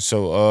saying?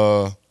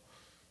 So,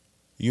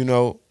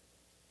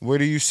 where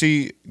do you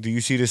see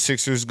the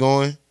Sixers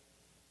going?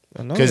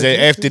 Because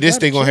after this,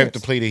 they're going to have to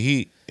play the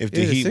Heat if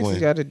the Heat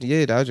win. I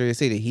was ready to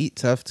say the Heat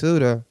tough too,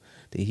 though.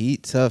 The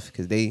Heat tough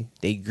because they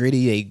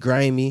gritty, they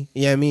grimy.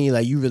 You know what I mean?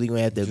 Like, you really going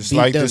to have to Just beat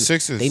like them. the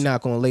Sixers. They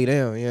not going to lay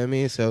down. You know what I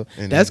mean? So,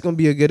 that's going to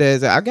be a good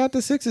ass. I got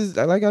the Sixers,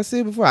 like I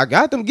said before. I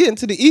got them getting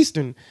to the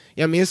Eastern. You know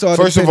what I mean? It's all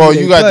First of all,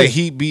 you got the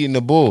Heat beating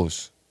the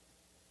Bulls.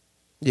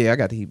 Yeah, I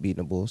got the Heat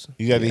beating the Bulls.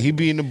 You got the Heat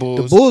beating the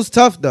Bulls. The Bulls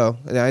tough, though.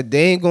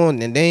 They ain't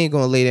going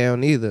to lay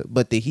down either.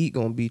 But the Heat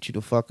going to beat you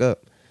the fuck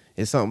up.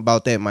 It's something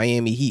about that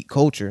Miami Heat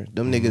culture.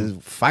 Them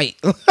niggas fight.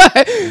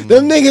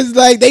 Them niggas,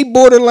 like, they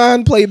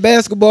borderline play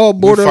basketball,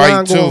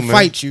 borderline going to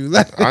fight you.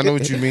 I know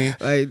what you mean.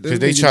 Because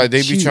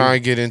they be trying to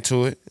get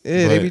into it.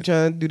 Yeah, they be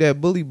trying to do that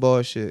bully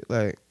ball shit.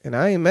 Like, and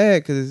I ain't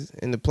mad because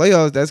in the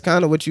playoffs, that's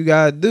kind of what you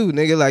got to do,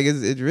 nigga. Like,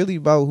 it's really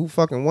about who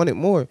fucking want it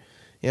more. You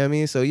know what I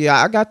mean? So,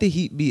 yeah, I got the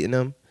Heat beating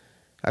them.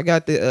 I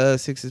got the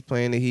Sixers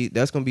playing the Heat.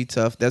 That's going to be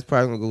tough. That's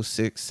probably going to go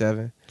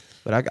 6-7.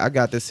 But I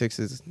got the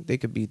Sixers. They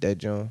could beat that,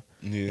 John.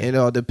 Yeah. And it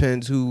all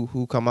depends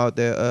who come out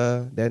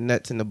that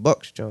Nets and the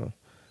Bucks, John.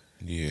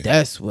 Yeah.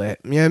 That's what.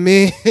 You know what I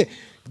mean?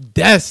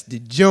 That's the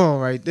John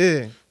right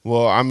there.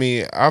 Well, I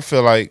mean, I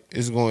feel like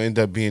it's going to end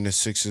up being the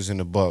Sixers and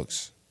the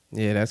Bucks.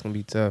 Yeah, that's going to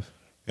be tough.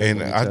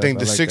 And I think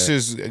the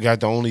Sixers got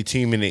the only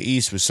team in the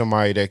East with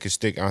somebody that could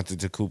stick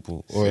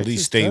Antetokounmpo or at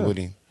least stay with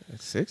him.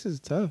 Sixers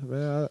tough,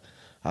 man.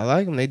 I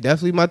like them. They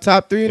definitely my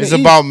top 3 in the East.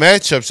 It's about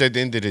matchups at the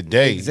end of the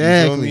day.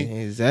 Exactly. You feel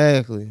me?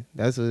 Exactly.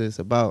 That's what it's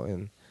about.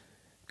 And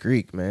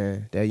Greek,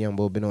 man, that young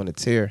boy been on a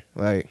tear.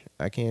 Like,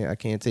 I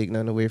can't take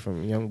nothing away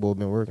from young boy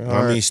been working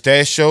hard. I mean,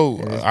 stats show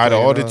out of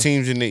all the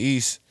teams in the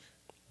East,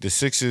 the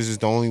Sixers is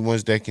the only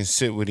ones that can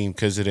sit with him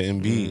because of the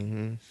Embiid.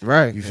 Mm-hmm.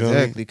 Right, you feel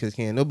exactly. me? Because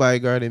can't nobody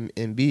guard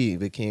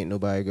Embiid, but can't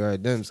nobody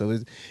guard them. So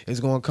it's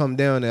going to come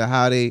down to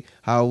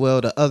how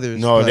well the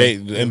others. No, play.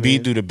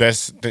 Embiid do the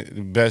best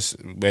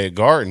at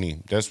guarding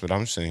him. That's what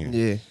I'm saying.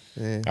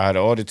 Yeah. Out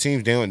of all the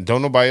teams, don't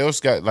nobody else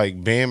got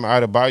like Bam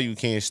Adebayo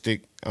can't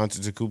stick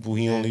Antetokounmpo.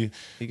 He only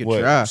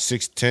what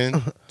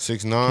 6'10",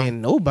 6'9". Can't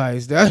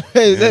nobody's that.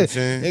 You know what I'm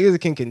saying? Niggas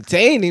can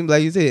contain him,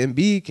 like you said.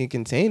 Embiid can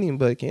contain him,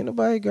 but can't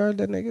nobody guard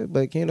that nigga.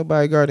 But can't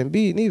nobody guard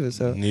Embiid neither.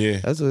 So yeah,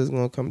 that's what it's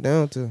gonna come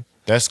down to.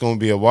 That's gonna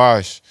be a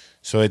wash.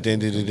 So at the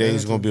end of the day,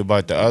 it's gonna be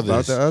about the others.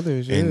 About the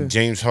others, yeah. And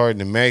James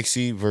Harden and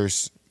Maxey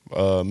versus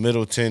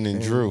Middleton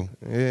and Drew.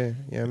 Yeah,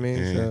 I mean,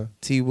 Yeah. so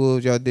T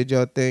Wolves, y'all did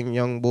your thing,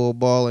 young bull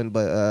balling,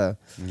 but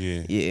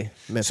Yeah.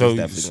 Memphis So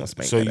definitely gonna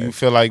spank so that you ass.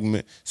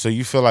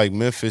 feel like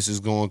Memphis is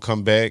going to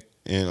come back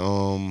and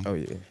Oh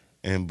yeah.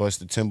 and bust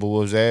the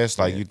Timberwolves ass?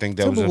 Like, Yeah. you think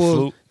that was a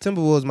fluke?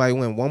 Timberwolves might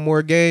win one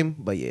more game,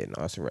 but yeah,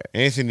 no, it's a wrap.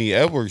 Anthony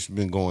Edwards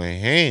been going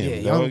ham. Yeah,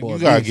 dog. young boy You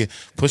gotta beast.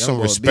 put Young some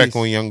boy respect beast.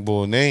 on young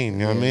boy name. You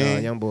know what I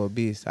mean? Young boy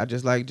beast. I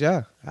just like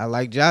Ja. I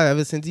like Ja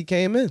ever since he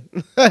came in.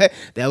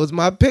 That was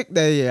my pick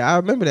that year. I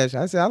remember that shit.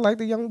 I said I like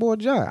the young boy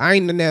Ja. I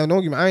ain't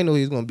know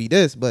he was gonna be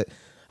this, but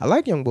I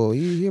like young boy.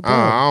 He a baller.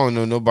 I don't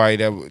know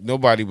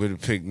nobody would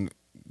have picked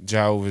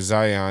Ja over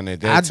Zion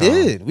at that time. I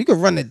did. We could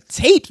run the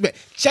tapes, man.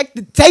 Check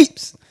the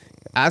tapes.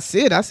 I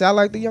said I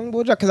like the young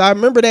boy Ja because I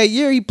remember that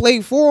year he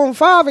played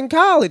 4-on-5 in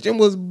college and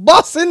was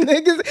busting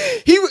niggas.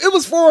 It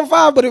was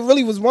 4-on-5, but it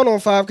really was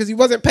 1-on-5 because he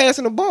wasn't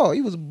passing the ball.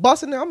 He was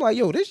busting it. I'm like,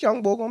 yo, this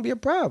young boy gonna be a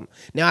problem.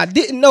 Now I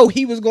didn't know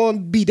he was gonna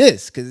be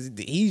this because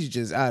he's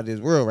just out of this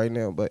world right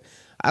now. But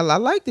I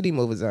liked him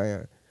over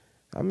Zion.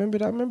 I remember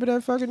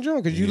that fucking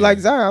joint because you like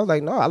Zion. I was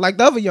like, no, I like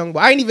the other young boy.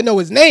 I didn't even know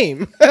his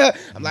name.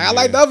 I'm like, I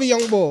like the other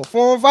young boy,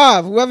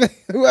 4-on-5,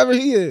 whoever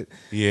he is.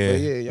 Yeah, But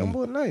yeah, young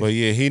boy nice. But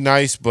yeah, he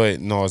nice, but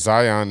no,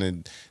 Zion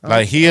and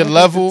I he a don't think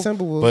level, the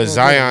Timberwolves but gonna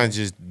Zion get him.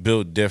 just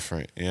built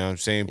different. You know what I'm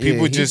saying? Yeah,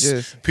 People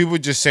he people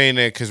just saying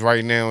that because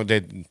right now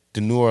that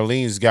the New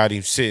Orleans got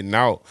him sitting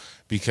out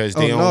because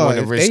they Oh, don't no, want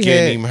to if risk they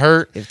getting had- him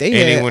hurt If and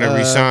they want to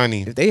resign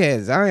him. If they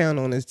had Zion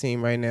on this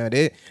team right now,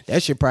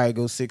 that should probably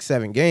go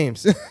 6-7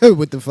 games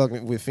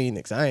with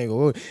Phoenix. I ain't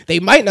gonna.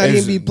 They might not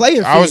even be playing.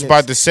 Phoenix. I was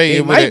about to say they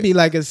it might would've- be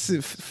like a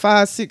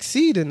 5-6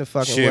 seed in the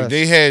fucking Shit, if West.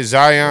 they had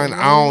Zion,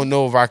 I don't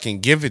know if I can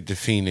give it to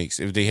Phoenix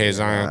if they had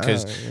Zion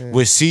because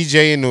with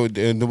CJ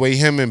and the way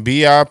him and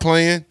Bi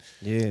playing,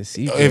 yeah,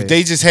 CJ. if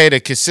they just had a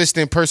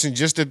consistent person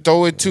just to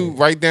throw it to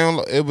right down,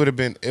 it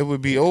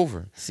would be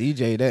over.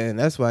 CJ, and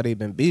that's why they've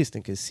been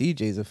beasting because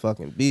CJ's a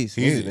fucking beast.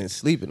 He's been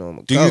sleeping on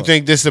him. Do you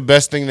think this is the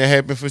best thing that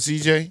happened for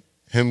CJ?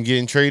 Him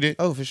getting traded?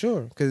 Oh, for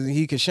sure. Because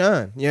he could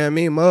shine. You know what I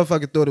mean?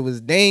 Motherfucker thought it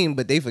was Dame,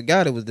 but they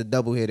forgot it was the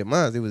double-headed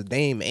minds. It was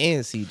Dame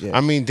and CJ. I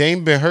mean,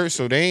 Dame been hurt,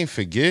 so they ain't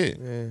forget.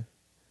 Yeah.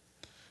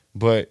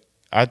 But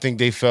I think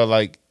they felt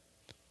like,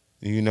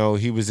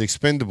 he was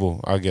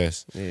expendable, I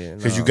guess. Yeah,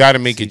 Because you nah, got to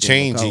make a CJ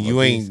change, and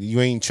McCollum a beast.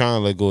 you ain't trying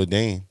to let go of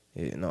Dame.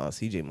 Yeah, no,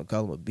 CJ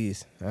McCollum a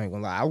beast. I ain't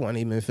gonna lie, I wasn't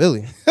even in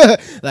Philly.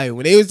 Like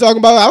when they was talking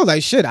about it, I was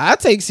like, shit, I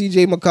take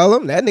CJ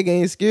McCollum. That nigga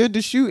ain't scared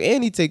to shoot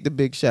and he take the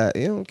big shot.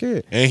 He don't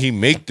care. And he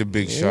make the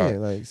big shot.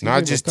 Like, CJ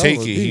Not just McCollum take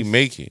a it, he beast.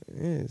 make it.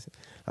 Yes,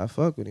 I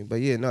fuck with him.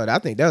 But yeah, no, I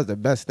think that was the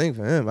best thing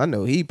for him. I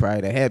know he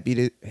probably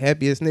the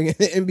happiest nigga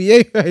in the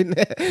NBA right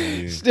now.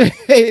 Yeah.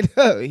 Straight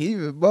up, he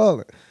been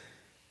balling.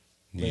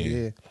 But Yeah.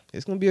 yeah,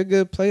 it's gonna be a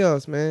good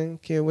playoffs, man.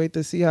 Can't wait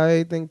to see how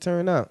everything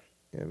turn out.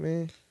 You know what I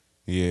mean?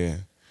 Yeah.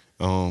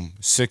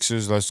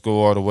 Sixers, let's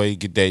go all the way,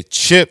 get that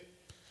chip.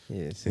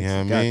 Yeah, since You know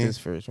what I got mean? this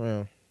first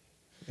round.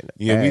 in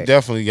the Yeah, we bag.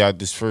 definitely got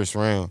this first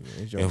round.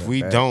 Yeah, it's your If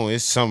we bag. don't,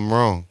 it's something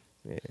wrong.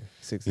 Yeah,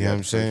 Sixers You know got what I'm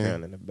the first saying?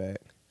 round in the back.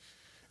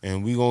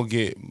 And we gonna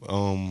get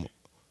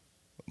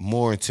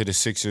more into the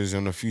Sixers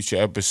on a future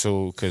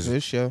episode because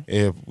Good show.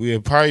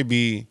 we'll probably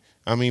be.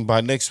 I mean, by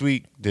next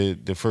week, the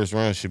first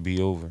round should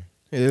be over.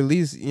 At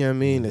least, you know what I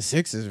mean, the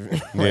Sixers.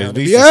 Yeah, at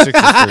least the Sixers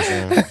first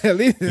round. At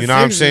least the You know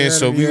what I'm Sixers saying? gotta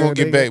So be we gonna on.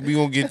 get They back. got- We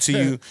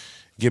gonna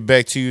get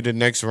back to you the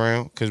next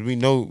round because we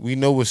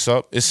know what's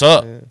up. It's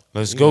up. Yeah.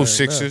 Let's You go already know.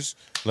 Sixers.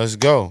 Let's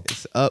go.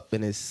 It's up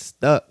and it's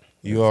stuck.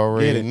 You Let's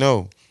already get it.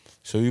 know.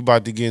 So we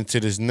about to get into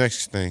this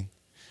next thing,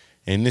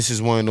 and this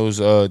is one of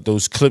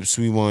those clips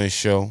we want to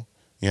show.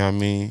 You know what I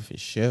mean? For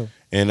sure.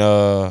 And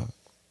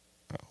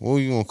what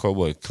you gonna call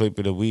what clip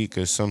of the week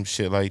or some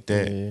shit like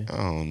that? Yeah.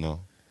 I don't know.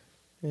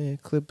 Yeah,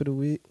 clip of the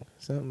week,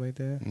 something like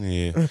that.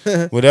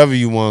 Yeah, whatever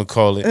you want to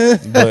call it.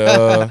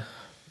 But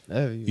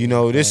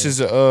this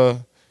is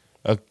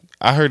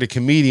I heard a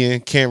comedian,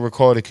 can't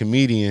recall the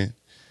comedian,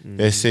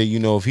 that said,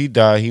 if he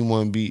died, he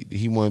wouldn't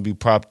be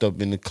propped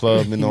up in the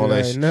club and all that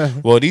Right shit. now.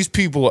 Well, these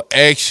people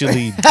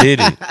actually did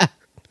it.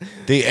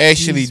 They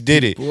actually These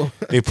did people.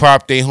 it. They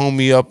propped their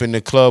homie up in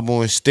the club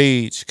on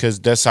stage because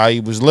that's how he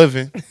was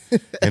living.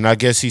 And I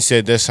guess he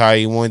said that's how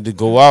he wanted to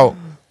go out.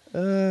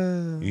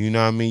 You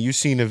know what I mean? You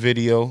seen the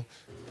video.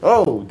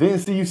 Oh, didn't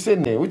see you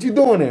sitting there. What you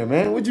doing there,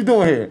 man? What you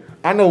doing here?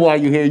 I know why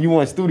you here. You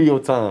want studio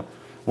time.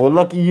 Well,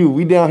 lucky you.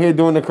 We down here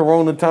during the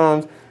corona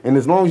times, and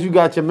as long as you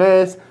got your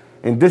mask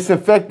and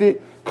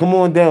disinfected, come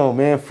on down,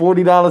 man.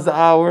 $40 an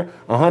hour,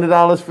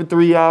 $100 for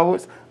 3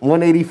 hours,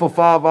 $180 for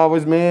 5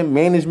 hours, man.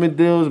 Management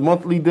deals,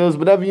 monthly deals,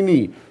 whatever you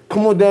need.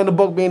 Come on down to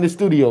Buck Bandit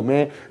Studio,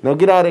 man. Now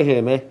get out of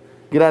here, man.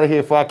 Get out of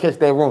here before I catch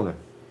that Rona.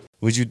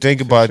 What you think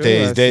about sure, that?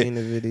 Is I that seen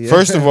the video.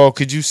 first of all,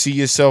 could you see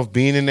yourself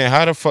being in there?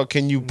 How the fuck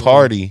can you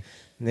party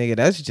Nigga,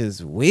 that's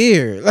just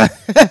weird.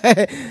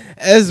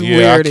 That's Yeah,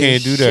 weird I can't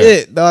as do that.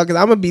 shit, dog. Cause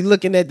I'm gonna be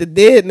looking at the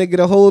dead nigga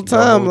the whole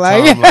time, The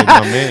whole like, time, like,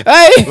 my man.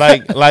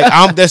 Hey.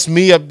 like that's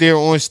me up there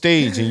on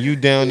stage and you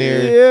down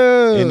there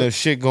Yeah. and the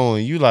shit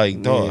going. You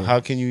like, dog, Yeah. how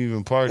can you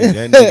even party?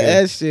 That nigga.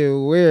 That shit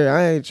weird.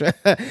 I ain't trying,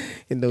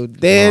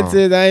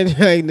 dances. I ain't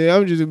trying.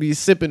 I'm just gonna be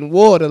sipping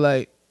water,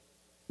 like,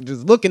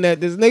 just looking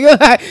at this nigga.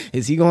 Like,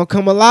 is he gonna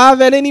come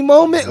alive at any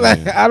moment?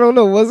 Like, I don't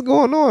know what's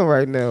going on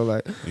right now.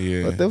 Like,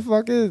 what the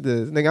fuck is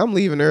this, nigga? I'm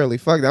leaving early.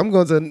 Fuck that. I'm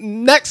going to the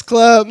next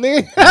club,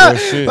 nigga. Real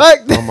shit.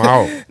 Fuck that. I'm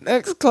out.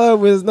 Next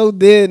club where there's no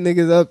dead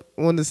niggas up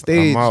on the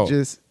stage, out.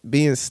 just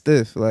being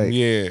stiff. Like,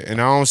 Yeah,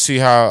 and I don't see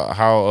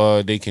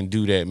how they can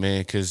do that,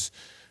 man, because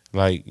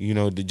like, you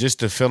know, just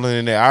the feeling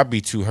in there, I'd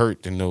be too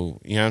hurt to know.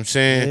 You know what I'm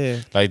saying?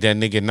 Yeah. Like, that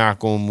nigga not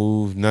gonna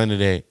move, none of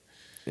that.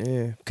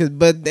 yeah,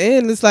 but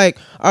then it's like,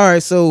 all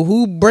right, so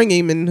who bring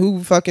him and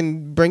who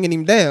fucking bringing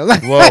him down?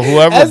 Like, Well,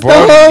 whoever that's the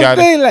brought him whole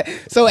gotta- thing. Like,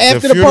 so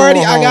after the funeral party,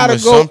 I home gotta or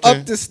go something.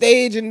 up the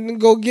stage and then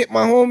go get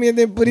my homie and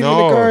then put him in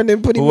the car and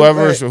then put him.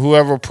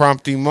 whoever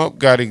prompt him up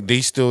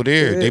they still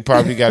there. They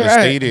probably gotta Right.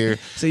 stay there.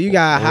 So you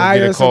gotta or hire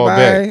get a call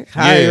somebody, back.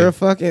 hire Yeah. a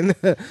fucking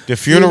The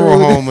funeral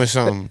home or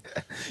something.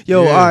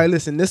 Yo, Yeah. all right,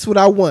 listen, this is what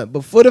I want.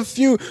 But for the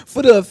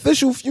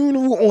official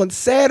funeral on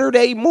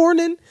Saturday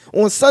morning,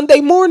 on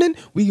Sunday morning,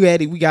 we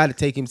gotta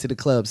take him to the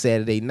club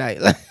Saturday night.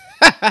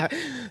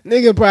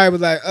 Nigga probably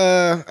was like,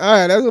 all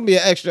right, that's gonna be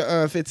an extra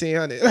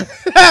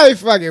 $1,500.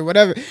 Fuck it,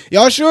 whatever.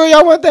 Y'all sure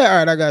y'all want that? All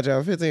right, I got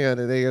y'all $1,500.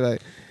 Nigga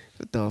like,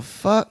 what the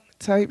fuck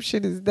type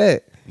shit is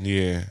that?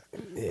 Yeah.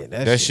 Yeah,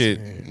 That shit,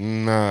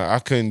 nah, I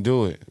couldn't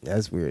do it.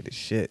 That's weird as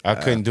shit. I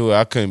couldn't do it.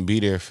 I couldn't be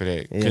there for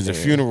that. Because the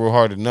man. funeral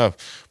hard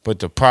enough. But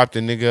to prop the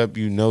nigga up,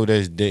 you know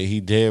that's dead.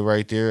 He dead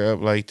right there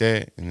up like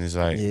that. And it's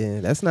like,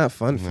 Yeah, that's not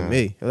fun for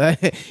me.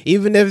 Like,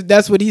 even if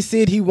that's what he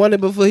said he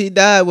wanted before he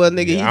died, well,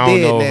 nigga, he's I don't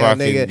dead know if now, I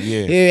nigga. can-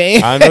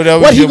 Yeah. I know that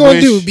was what he your gonna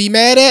wish. do? Be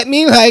mad at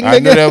me? Like, I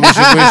nigga. know that was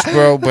your wish,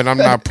 bro, but I'm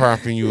not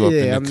propping you up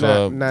in the I'm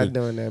club. not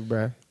doing that,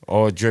 bro.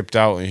 All dripped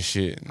out and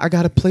shit. I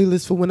got a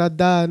playlist for when I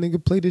die,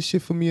 nigga. Play this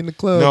shit for me in the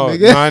club, No,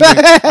 nigga.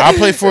 I'll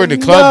play for it in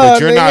the club, No, but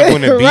you're not nigga,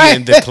 going to be right.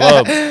 in the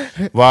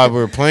club while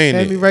we're playing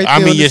Have me it. right I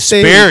there mean, on the your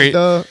stage,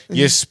 dog.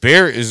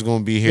 spirit is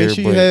going to be here, Make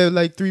sure you but have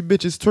like 3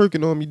 bitches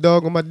twerking on me,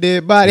 dog, on my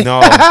dead body. no.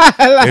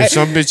 Like, If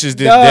some bitches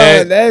did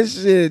dog, that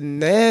shit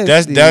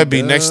nasty. that'd be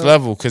dog. next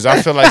level, because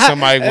I feel like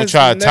somebody going to That's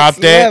try to top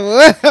next that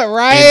level,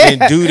 right? and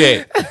then do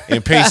that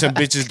and pay some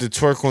bitches to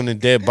twerk on the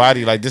dead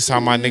body. Like, this is how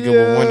my nigga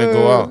would want to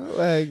go out.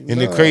 Like, And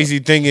the dog. crazy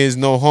thing is,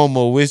 no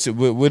homo.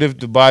 What if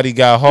the body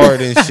got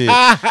hard and shit?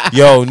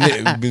 Yo,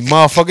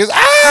 motherfuckers.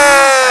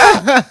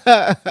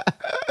 Ah!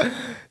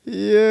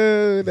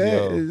 Yo, that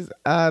Yo. is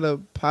out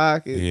of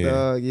pocket,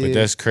 dog. Yeah. But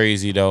that's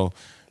crazy though,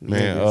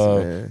 man.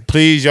 Niggas, man.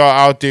 Please, y'all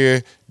out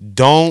there,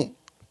 don't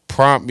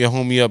prompt your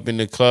homie up in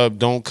the club.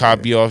 Don't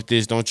copy off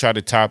this. Don't try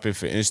to top it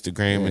for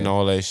Instagram and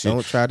all that shit.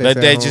 Don't try this Let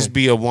at that home. just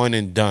be a one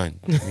and done.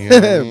 You know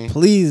what I mean?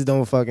 Please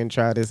don't fucking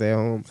try this at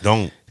home.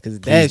 Don't. Because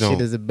Please that don't.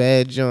 shit is a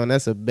bad joint.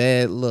 That's a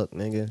bad look,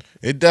 nigga.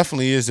 It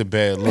definitely is a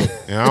bad look.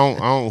 And I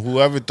don't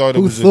whoever thought it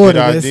Who was a thought good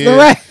of this? idea.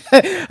 Right?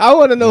 I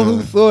want to know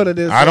who thought of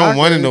this. I don't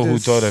want to could know who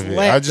just thought of it.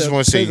 slap I just the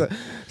want to say,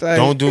 piss- like-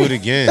 don't do it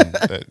again.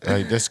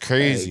 Like, that's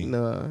crazy. Like,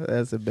 no,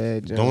 that's a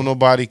bad joint. Don't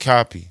nobody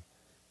copy.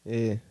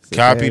 Yeah. it's a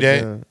Copy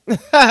bad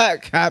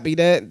joint. Copy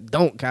that.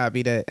 Don't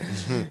copy that.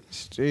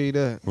 Straight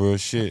up. Real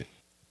shit.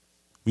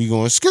 We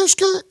going skirt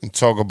and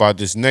talk about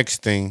this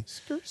next thing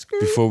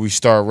before we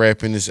start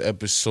wrapping this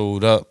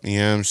episode up. You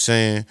know what I'm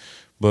saying?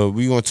 But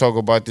we gonna talk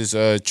about this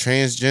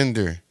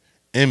transgender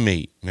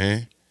inmate,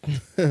 man.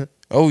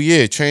 Oh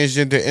yeah,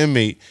 transgender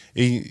inmate.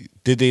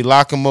 Did they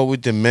lock him up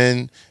with the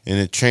men in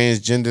the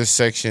transgender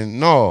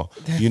section? No.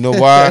 You know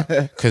why?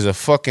 Because a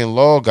fucking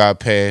law got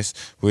passed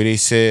where they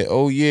said,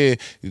 oh yeah,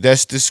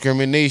 that's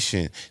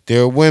discrimination.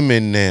 They're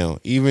women now.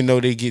 Even though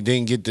they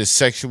didn't get the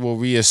sexual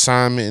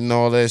reassignment and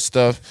all that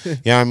stuff, you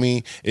know what I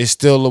mean? It's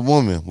still a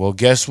woman. Well,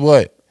 guess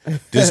what?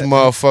 This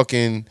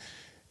motherfucking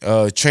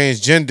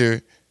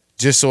transgender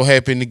just so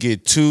happened to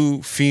get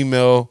 2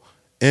 female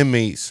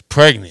inmates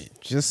pregnant.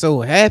 Just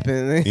so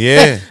happens.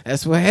 Yeah.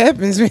 That's what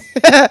happens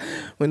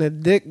when a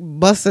dick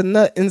busts a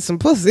nut in some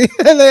pussy.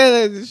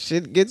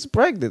 Shit gets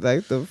pregnant.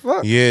 Like, the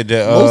fuck? Yeah,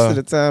 most of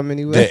the time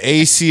anyway.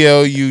 The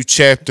ACLU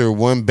chapter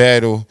won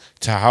battle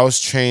to house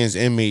trans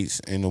inmates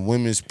in a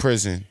women's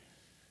prison.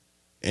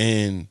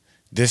 And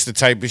this the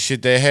type of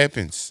shit that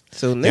happens.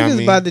 So You know niggas what I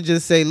mean? about to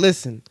just say,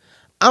 listen,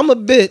 I'm a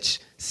bitch.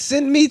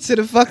 Send me to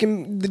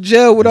the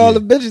jail with all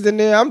the bitches in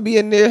there. I'm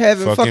being there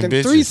having Fucking fucking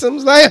bitches.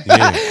 threesomes. Like,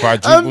 Yeah,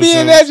 quadruple I'm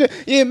being sums. that.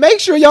 Yeah, make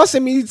sure y'all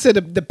send me to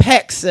the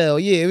pack cell.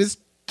 Yeah, it was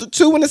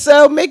 2 in the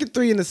cell. Make it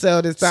 3 in the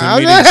cell this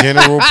time. Send me the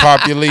general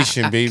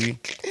population, baby.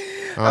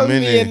 I'm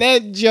in in there.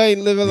 that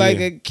joint living like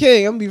Yeah. a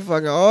king. I'm be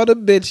fucking all the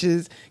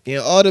bitches, getting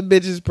all the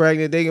bitches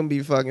pregnant. They gonna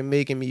be fucking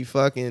making me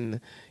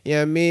fucking, you know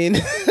what I mean?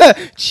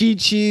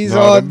 Chi-chis No,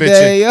 all them bitches,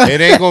 day. it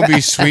ain't gonna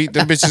be sweet.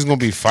 Them bitches gonna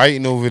be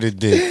fighting over the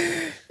dick.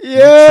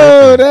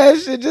 Yo, that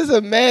shit. Just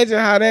imagine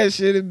how that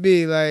shit'd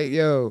be. Like,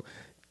 yo,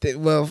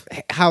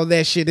 how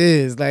that shit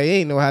is. Like,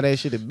 ain't know how that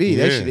shit be.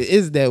 That shit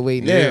is that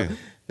way now.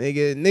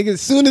 Niggas,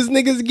 soon as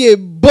niggas get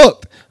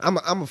booked, I'm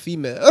a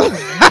female.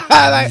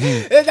 Like,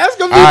 that's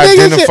gonna be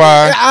niggas shit.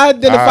 I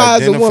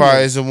identify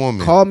as a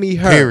woman. Call me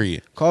her.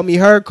 Period. Call me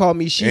her. Call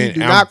me she. And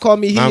Do not call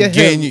me he or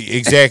him.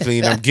 Exactly,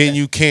 and I'm getting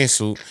you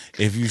canceled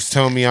if you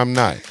tell me I'm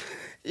not.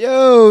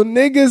 Yo,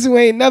 niggas who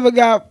ain't never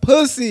got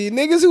pussy,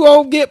 niggas who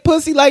don't get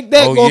pussy like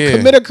that, gonna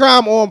commit a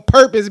crime on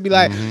purpose. Be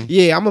like,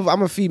 yeah, I'm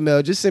a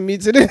female. Just send me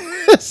to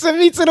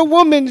the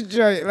woman's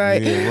joint,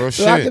 like,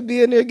 so I could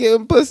be in there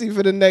getting pussy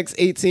for the next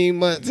 18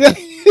 months.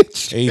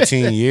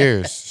 18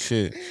 years,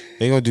 shit.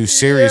 They gonna do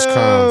serious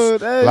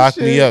crimes. Lock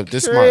me up.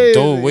 This is my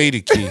doorway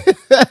to key.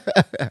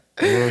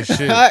 Real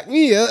shit. Lock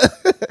me up.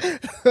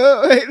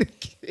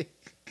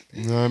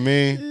 You know what I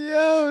mean?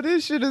 Yo,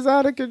 this shit is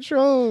out of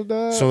control,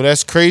 dog. So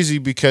that's crazy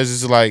because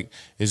it's like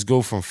it's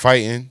go from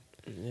fighting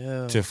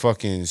to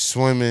fucking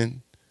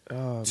swimming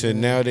to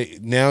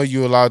now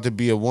you're allowed to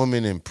be a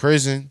woman in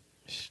prison.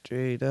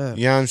 Straight up.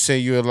 You know what I'm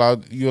saying? You're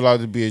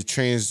allowed to be a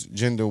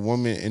transgender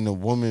woman in a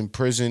woman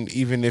prison,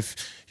 even if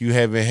you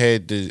haven't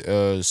had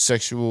the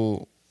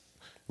sexual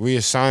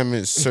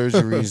reassignment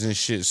surgeries and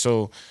shit.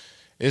 So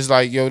it's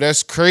like, yo,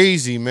 that's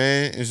crazy,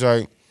 man. It's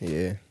like,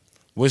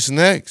 what's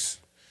next?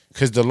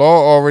 Because the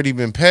law already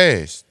been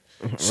passed.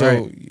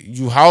 So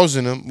you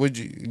housing them, what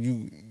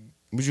you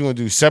gonna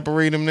do?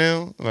 Separate them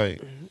now?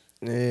 Like,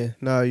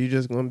 no, you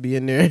just gonna be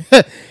in there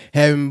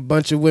having a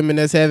bunch of women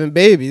that's having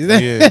babies.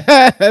 That's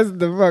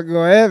the fuck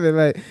gonna happen.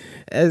 Like,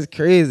 that's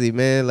crazy,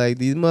 man. Like,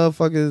 these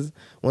motherfuckers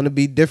want to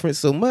be different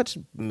so much,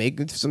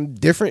 making some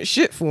different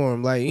shit for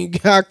them. Like, you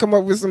gotta come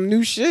up with some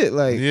new shit.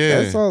 Like,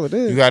 that's all it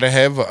is. You gotta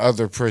have a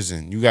other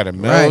prison. You got a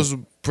male's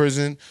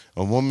prison,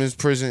 a woman's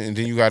prison, and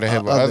then you gotta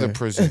have a other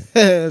prison.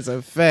 That's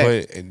a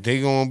fact. But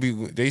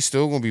they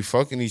still gonna be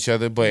fucking each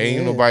other, but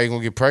ain't nobody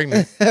gonna get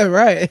pregnant.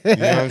 Right. You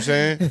know what I'm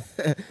saying?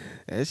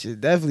 That shit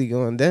definitely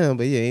going down,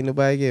 but ain't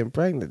nobody getting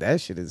pregnant. That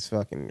shit is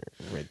fucking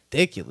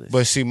ridiculous.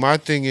 But see, my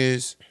thing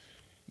is,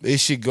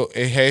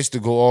 it has to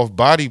go off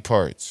body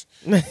parts.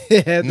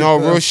 No,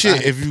 real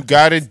shit. If you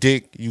got a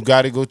dick, you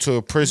got to go to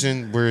a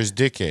prison where his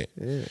dick at.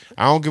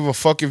 I don't give a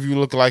fuck if you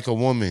look like a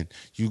woman.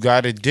 You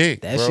got a dick.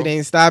 That shit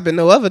ain't stopping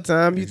no other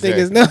time. You think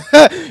it's no?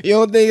 You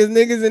don't think it's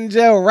niggas in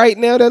jail right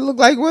now that look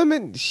like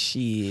women?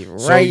 Shit, right.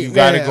 So you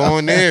got to go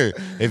in there.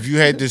 If you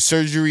had the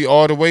surgery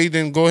all the way,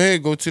 then go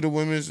ahead, go to the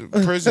women's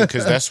prison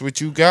because that's what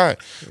you got.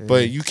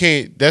 But you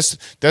can't. That's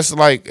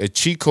like a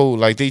cheat code.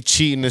 Like they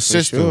cheating the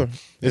system. Sure.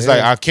 It's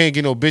like, I can't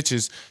get no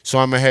bitches, so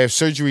I'm going to have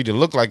surgery to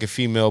look like a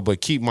female,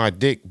 but keep my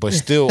dick, but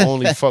still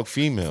only fuck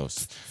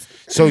females.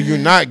 So you're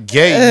not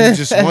gay. You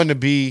just want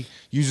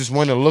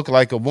to look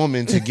like a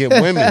woman to get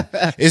women.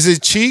 It's a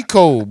cheat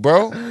code,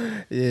 bro.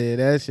 Yeah,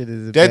 that shit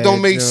is that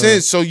don't make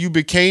sense. So you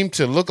became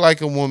to look like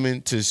a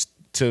woman to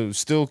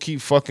still keep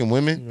fucking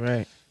women?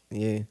 Right,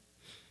 yeah.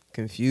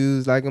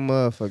 Confused like a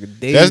motherfucker.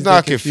 That's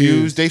not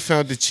confused. They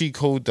found the cheat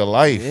code to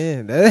life.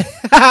 Yeah, they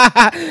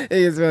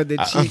just found the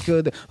cheat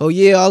code. Oh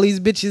yeah, all these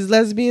bitches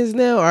lesbians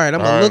now. All right,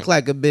 I'm gonna look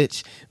like a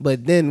bitch,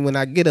 but then when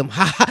I get them,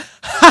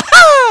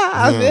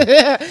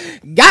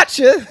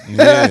 gotcha.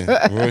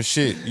 Yeah, real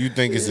shit. You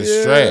think it's a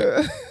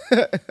strap?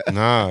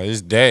 Nah,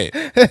 it's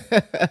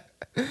that.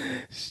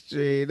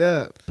 Straight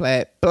up,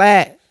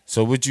 plat.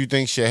 So what you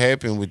think should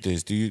happen with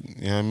this? Do you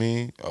know what I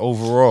mean?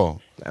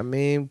 Overall. I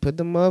mean, put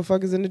the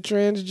motherfuckers in the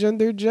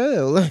transgender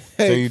jail.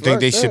 So you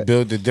think they should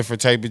build a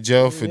different type of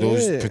jail for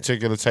those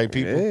particular type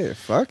people? Yeah,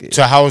 fuck it.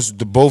 To house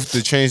both the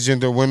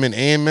transgender women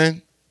and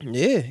men?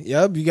 Yeah,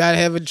 yup. You gotta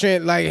have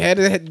had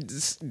a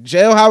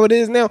jail how it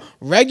is now.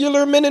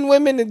 Regular men and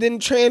women, and then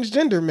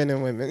transgender men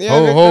and women.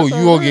 Yeah, you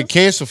gonna get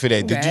canceled for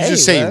that? Did you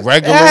just say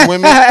regular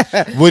women?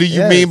 What do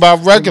you mean by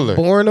regular?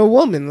 Born a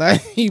woman,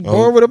 like you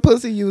born with a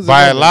pussy. You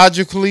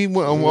biologically a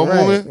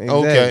woman.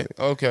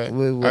 Exactly. Okay.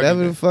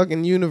 Whatever the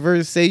fucking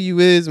universe say you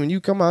is, when you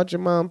come out your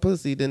mom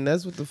pussy, then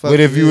that's what the fuck. But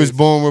if you was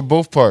born with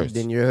both parts,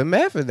 then you're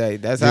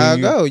hermaphosite. That's how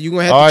it go. You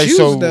gonna have to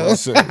choose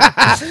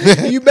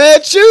though. You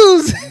better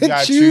choose.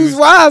 Choose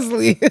wisely. Well,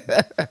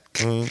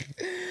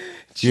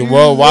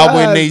 why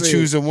wouldn't they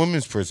choose a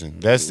women's prison?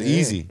 That's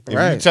easy.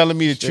 If you telling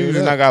me to choose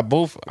and I got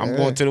both, I'm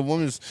going to the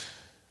women's.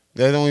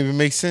 That don't even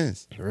make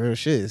sense. Real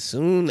shit.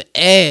 Soon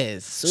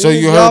as so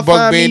you heard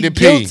Buck Bandit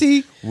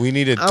P. We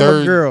need a I'm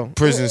third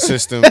prison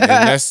system, and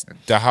that's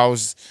the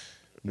house.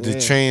 The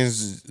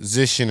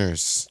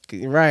transitioners.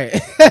 Right.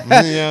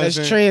 That's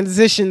the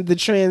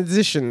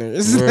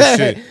transitioners. Real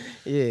shit.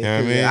 Yeah. You know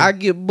what I mean? I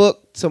get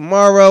booked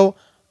tomorrow.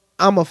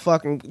 I'ma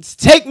fucking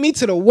take me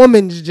to the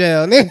woman's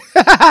jail,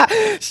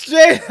 nigga.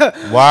 Straight up.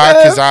 Why?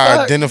 Because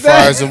I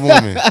identify as a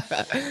woman.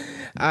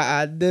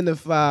 I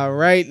identify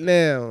right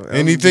now.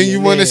 Anything you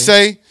want to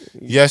say?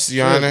 Yes,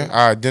 Your Honor.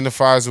 I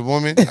identify as a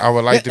woman. I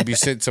would like to be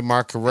sent to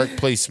my correct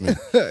placement.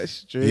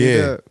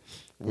 Straight up.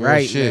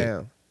 Right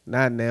now.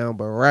 Not now,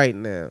 but right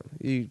now.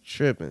 You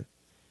tripping.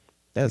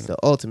 That's the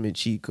ultimate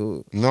cheat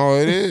code. No,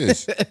 it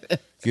is.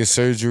 Get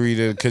surgery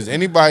because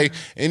anybody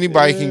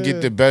can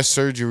get the best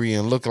surgery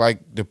and look like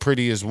the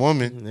prettiest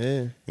woman.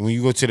 Yeah. When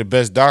you go to the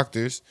best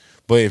doctors,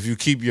 but if you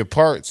keep your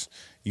parts,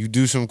 you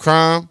do some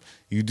crime,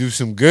 you do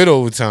some good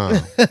old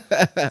time. You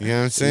know what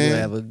I'm saying? You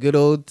gonna have a good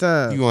old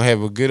time. You gonna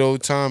have a good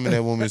old time in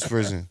that woman's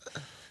prison.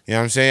 You know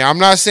what I'm saying? I'm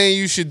not saying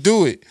you should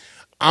do it.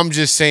 I'm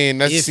just saying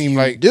that seems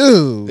like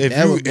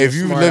if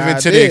you live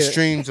into the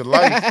extremes of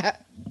life.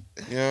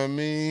 You know what I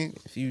mean?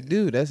 If you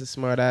do, that's a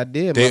smart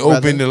idea. They my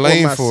open brother, the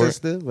lane or my for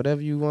sister,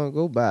 whatever you want to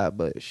go by.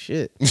 But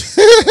shit,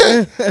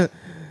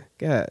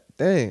 God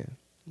damn,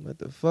 what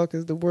the fuck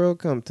has the world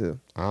come to?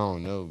 I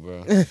don't know,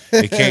 bro.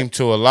 It came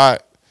to a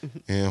lot,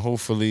 and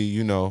hopefully,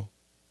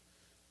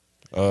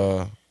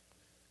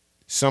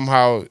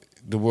 somehow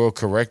the world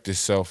correct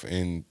itself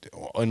and,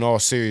 in all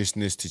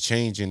seriousness, to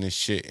changing this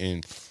shit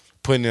and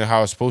putting it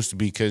how it's supposed to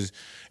be. Because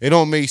it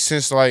don't make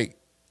sense.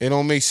 It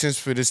don't make sense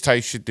for this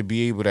type shit to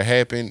be able to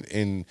happen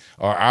in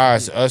our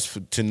eyes,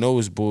 to know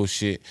it's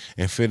bullshit,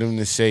 and for them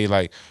to say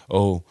like,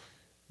 oh,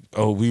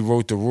 we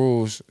wrote the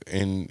rules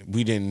and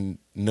we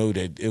didn't know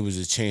that it was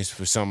a chance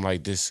for something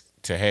like this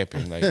to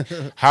happen. Like,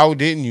 how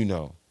didn't you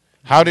know?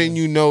 How didn't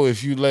you know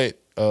if you let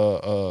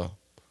a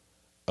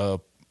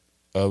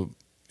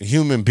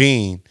human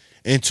being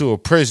into a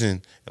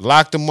prison,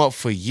 lock them up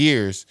for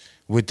years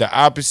with the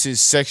opposite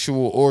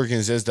sexual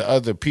organs as the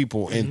other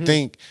people, and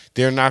think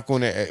they're not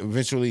going to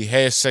eventually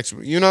have sex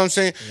with, you know what I'm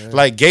saying? Yeah.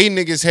 Like, gay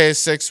niggas had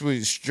sex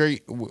with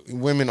straight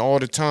women all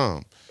the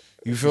time.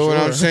 You feel what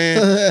I'm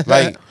saying?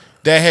 Like,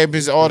 that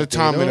happens all the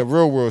time in the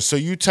real world. So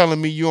you telling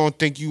me you don't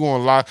think you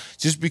gonna lie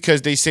just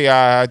because they say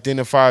I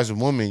identify as a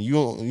woman? You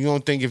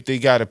don't think if they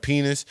got a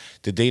penis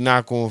that they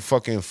not gonna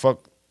fucking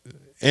fuck?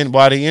 And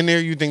while they in there,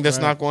 you think that's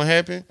not going to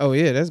happen? Oh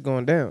yeah, that's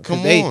going down.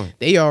 Come on,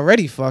 they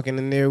already fucking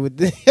in there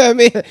with. I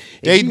mean,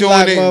 they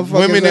doing it,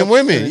 women and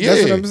women. Yeah,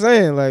 that's what I'm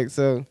saying. Like,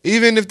 so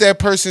even if that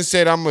person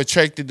said I'm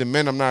attracted to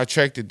men, I'm not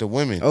attracted to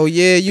women. Oh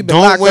yeah, you been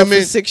locked up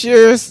for 6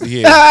 years.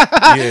 Yeah,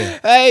 yeah.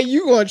 Hey,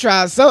 you gonna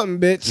try something,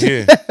 bitch?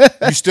 Yeah,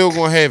 you still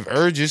gonna have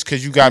urges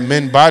because you got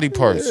men body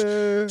parts,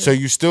 so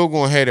you still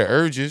gonna have the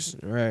urges,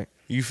 right?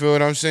 You feel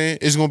what I'm saying?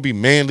 It's gonna be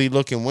manly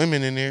looking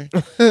women in there.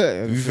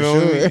 You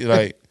feel me?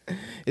 Like.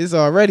 It's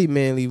already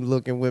manly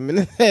looking women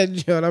in that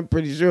joint, I'm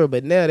pretty sure,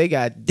 but now they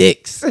got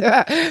dicks. No,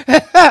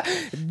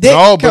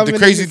 but the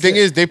crazy thing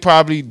is they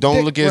probably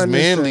don't look as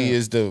manly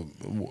as the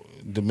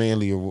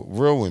manly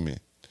real women.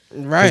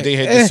 Right. They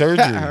had the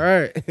surgery.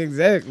 Right,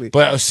 exactly.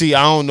 But see,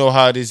 I don't know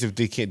how it is if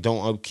they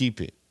don't upkeep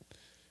it.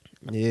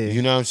 Yeah.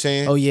 You know what I'm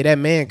saying? Oh yeah, that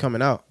man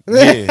coming out.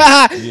 Yeah.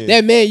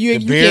 That man, you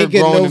can't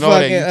get no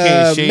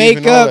fucking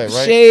makeup,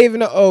 shave,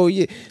 and oh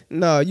yeah.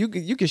 No, you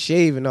can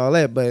shave and all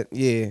that, but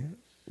yeah.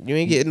 You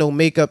ain't getting no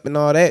makeup and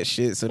all that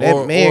shit. So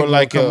that man or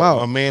like come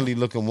out. A manly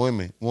looking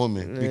woman.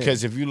 Yeah.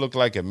 Because if you look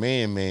like a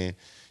man, then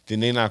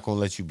they're not gonna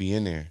let you be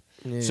in there.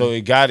 Yeah. So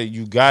you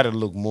gotta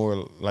look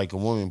more like a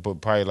woman, but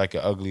probably like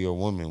an uglier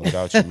woman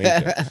without your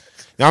makeup.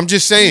 Now I'm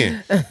just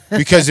saying,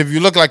 because if you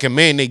look like a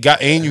man, you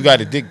got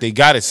a dick, they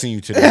gotta send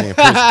you to the damn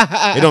prison.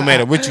 It don't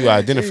matter what you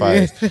identify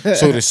as.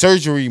 So the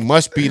surgery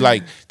must be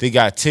like they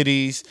got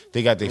titties,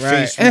 they got their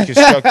face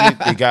reconstructed,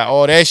 they got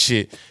all that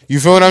shit. You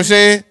feel what I'm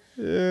saying?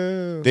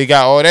 Yeah. They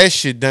got all that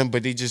shit done,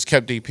 but they just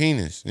kept their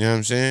penis. You know what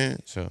I'm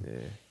saying? So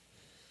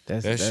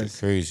that's shit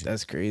crazy.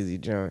 That's crazy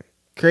joint.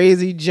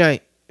 Crazy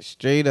joint.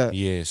 Straight up.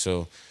 Yeah,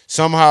 so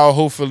somehow,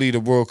 hopefully,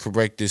 the world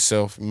correct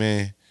itself,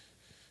 man.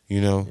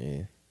 You know,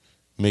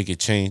 make it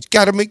change.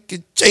 Gotta make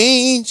it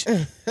change.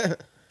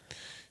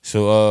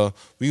 So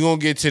we gonna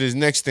get to this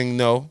next thing,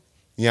 though.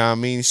 You know what I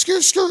mean?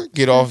 Skirt.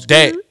 Get off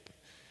that.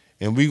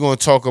 And we gonna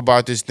talk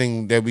about this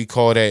thing that we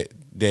call that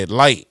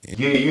light.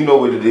 Yeah, you know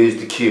what it is,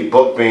 the kid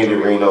Buck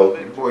Bandit Reno.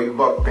 Boy,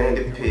 Buck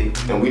Bandit P.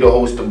 And we the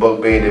host of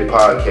Buck Bandit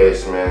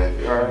Podcast, man.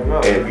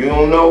 And if you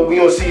don't know, we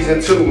on season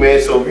 2,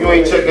 man. So if you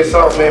ain't check us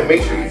out, man,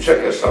 make sure you check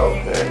us out,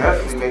 man.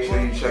 Definitely make sure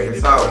you check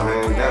us out,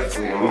 man.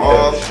 Definitely. On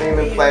all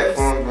streaming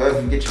platforms,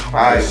 wherever you get your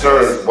podcast. Yes,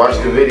 sir. Watch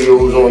the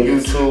videos on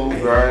YouTube.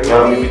 You know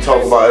what I mean? We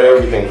talk about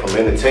everything from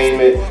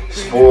entertainment,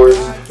 sports,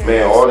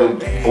 man, all the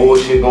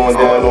bullshit going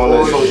down on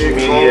the social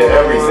media,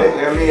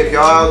 everything. I mean, if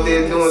y'all out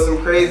there doing some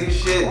crazy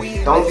shit,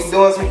 don't be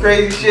doing some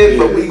crazy shit,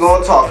 but we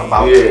gonna talk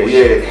about it.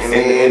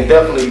 Yeah. And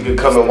definitely you can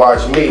come and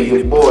watch me,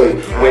 your boy,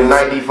 win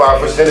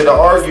 95% of the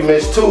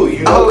arguments too,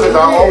 you know, because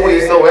I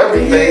always know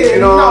everything, you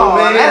know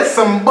what I mean? That's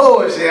some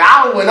bullshit.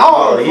 I win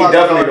all he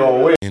definitely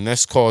gonna win. And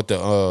that's called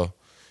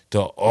the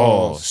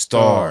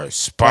All-Star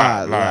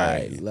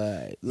Spotlight. You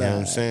know what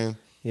I'm saying?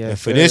 Yeah. And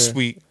for this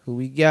week, who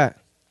we got?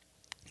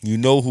 You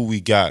know who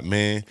we got,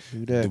 man.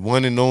 The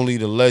one and only,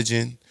 the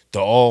legend, the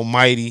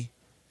almighty,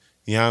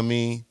 you know what I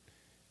mean?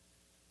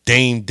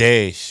 Dame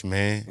Dash,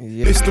 man.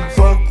 Yeah. It's the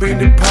Buck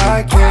Bandit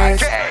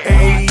Podcast.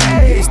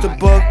 Hey, it's the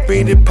Buck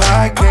Bandit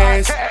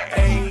Podcast.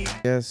 Hey.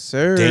 Yes,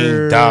 sir.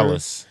 Dame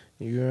Dollars.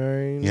 You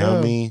already know. You know what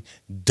I mean?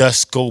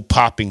 Dusko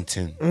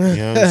Poppington. You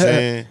know what I'm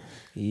saying?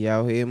 He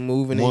out here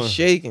moving and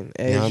shaking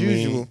as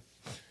usual.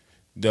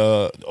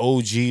 the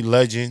OG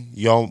legend.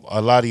 Y'all,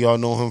 a lot of y'all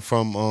know him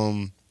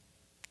from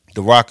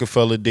the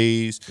Rockefeller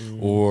days,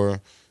 or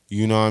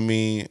you know what I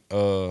mean,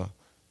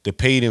 the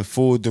paid in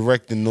full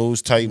directing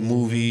those type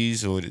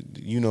movies, or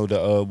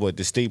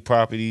the state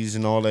properties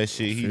and all that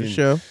shit. He didn't,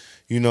 sure.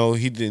 you know,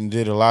 he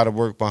did a lot of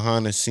work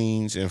behind the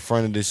scenes, in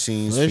front of the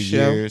scenes for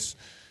years.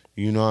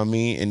 You know what I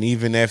mean? And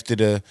even after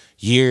the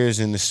years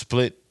and the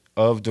split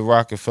of the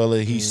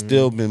Rockefeller, he's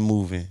still been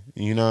moving.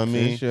 You know what I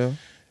mean?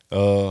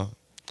 Sure.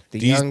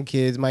 These Young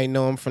kids might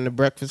know him from the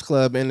Breakfast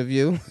Club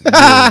interview.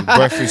 Yeah,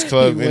 Breakfast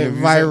Club he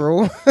interviews. went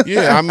viral.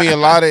 Yeah, I mean, a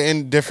lot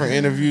of different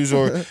interviews,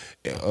 or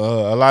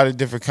a lot of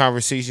different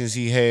conversations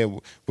he had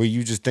where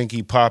you just think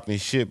he popping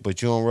shit,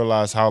 but you don't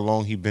realize how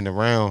long he been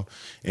around,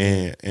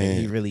 and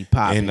he really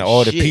popping and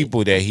all the shit.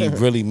 people that he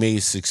really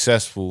made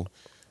successful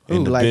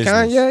in the like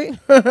business. Kanye?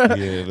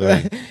 Yeah,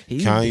 like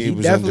Kanye he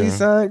was definitely under him.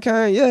 signed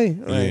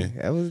Kanye. Like,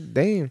 Yeah. that was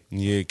damn.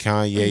 Yeah,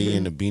 Kanye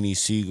and the Beanie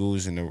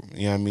Siegels and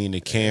the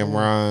the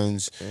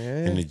Cam'rons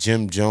and the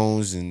Jim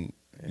Jones and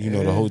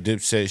the whole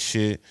Dipset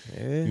shit.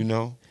 Yeah. You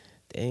know.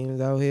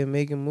 Dame's out here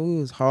making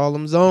moves.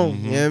 Harlem's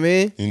own. You know what I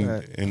mean?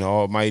 And the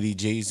almighty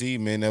Jay-Z,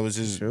 man, that was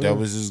his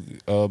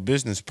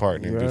business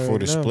partner You before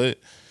the already know.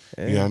 split.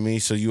 Yeah. You know what I mean?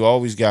 So you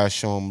always gotta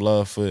show him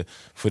love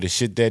for the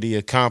shit that he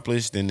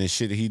accomplished and the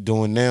shit that he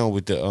doing now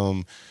with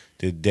the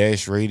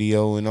Dash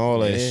Radio and all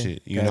that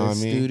shit. You Got know what I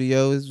his mean?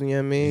 Studios, you know what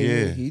I mean?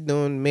 Yeah. He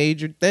doing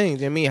major things.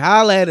 You know what I mean?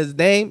 Holla at us,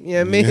 Dame. You know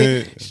what I mean?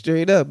 Yeah.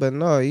 Straight up. But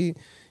no, you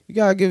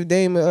gotta give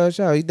Dame a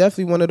shout. He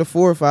definitely one of the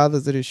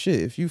forefathers of this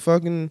shit. If you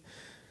fucking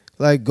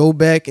like go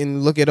back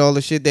and look at all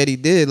the shit that he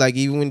did, like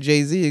even when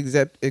Jay-Z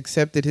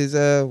accepted his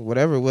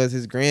whatever it was,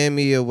 his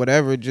Grammy or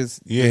whatever,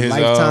 just his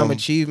lifetime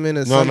achievement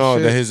or some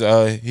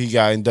shit. He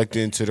got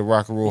inducted into the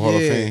Rock and Roll Hall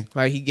of Fame.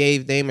 Like he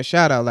gave Dame a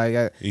shout out.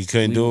 Like He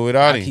couldn't do it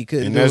without him. He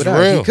couldn't and do it that's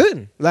without him. real. He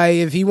couldn't. Like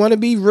if he want to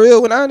be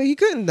real without it, he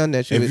couldn't done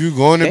that shit. If you're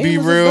going to Dame be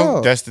was a real,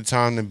 dog. that's the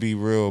time to be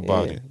real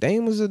about it.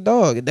 Dame was a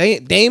dog.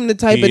 Dame the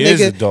type He of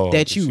is a nigga dog.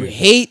 that you Shit.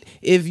 hate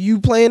if you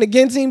playing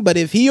against him, but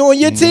if he on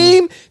your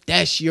team,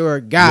 that's your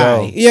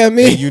guy. You know what I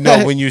mean? And you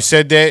know, when you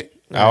said that,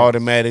 I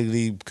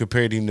automatically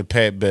compared him to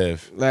Pat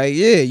Bev. Like,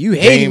 yeah, you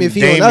hate him if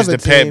he Dame on is other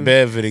the Pat team.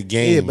 Bev of the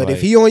game. Yeah, but like,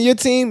 if he on your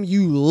team,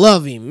 you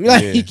love him.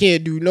 Like Yeah. he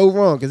can't do no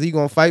wrong because he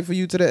gonna fight for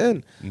you to the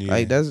end. Yeah.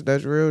 Like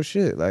that's real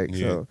shit. Like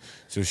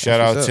So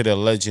shout what's out to up. the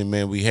legend,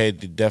 man. We had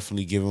to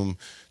definitely give him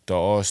the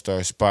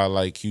All-Star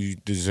spotlight. You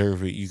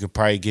deserve it. You could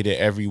probably get it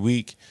every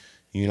week.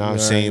 You know what I'm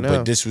You saying? already know.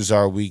 But this was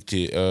our week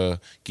to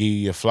give you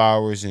your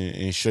flowers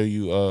and show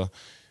you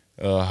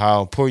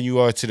how important you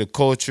are to the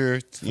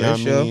culture. You know what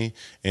sure. I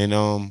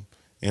mean?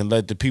 And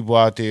let the people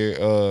out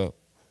there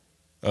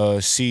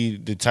see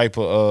the type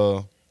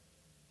of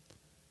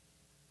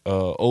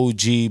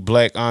OG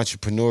black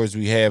entrepreneurs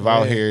we have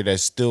out here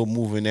that's still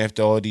moving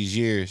after all these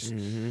years.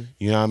 You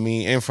know what I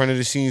mean? In front of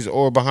the scenes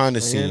or behind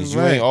the scenes.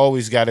 You right. ain't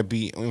always got to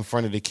be in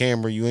front of the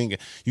camera. You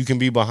can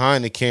be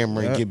behind the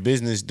camera and get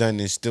business done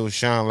and still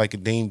shine like a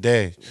Dame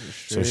Dash.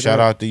 So shout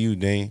out to you,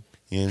 Dame.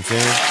 You know what I'm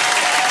saying?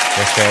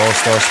 That's that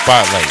All-Star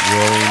spotlight. You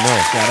already know.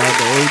 shout out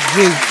to OG.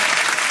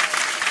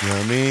 You know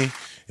what I mean?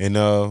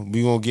 And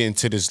we gonna get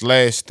into this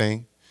last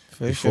thing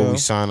before we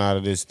sign out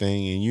of this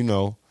thing.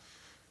 And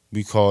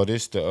we call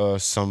this the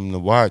something to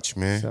watch,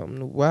 man. Something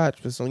to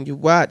watch. What's on your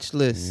watch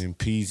list? And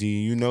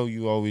PZ,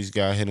 you always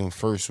got to hit them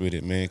first with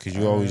it, man, because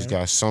you always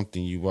got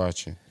something you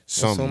watching.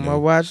 Something What's on my new.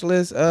 watch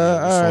list? what's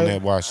All on right.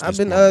 that watch I've list,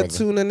 been my brother?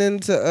 tuning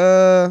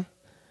into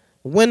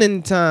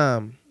Winning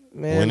Time.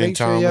 Man, Winning make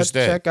sure Time, y'all what's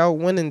that? check out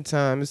Winning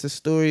Time. It's the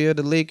story of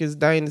the Lakers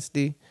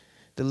dynasty.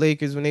 The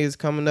Lakers when they was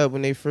coming up,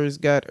 when they first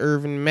got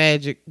Irvin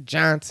Magic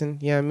Johnson.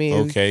 You know what I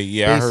mean? Okay,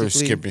 yeah, I heard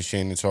Basically, Skip and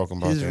Shannon talking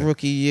about his that.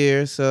 rookie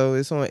year, so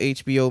it's on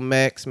HBO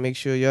Max. Make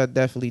sure y'all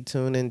definitely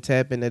tune in,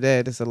 tap into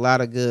that. There's a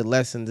lot of good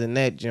lessons in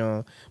that,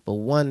 John. But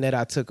one that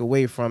I took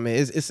away from it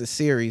is it's a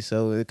series,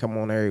 so it come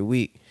on every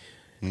week.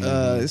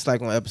 It's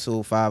like on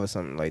episode 5 or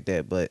something like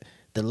that. But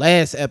the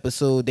last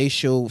episode they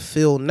showed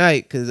Phil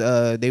Knight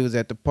because they was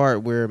at the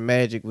part where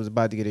Magic was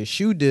about to get his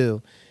shoe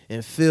deal.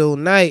 And Phil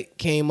Knight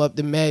came up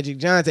to Magic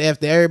Johnson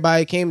after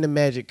everybody came to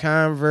Magic.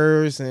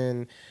 Converse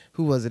and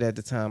who was it at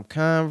the time?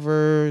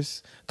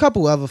 Converse. A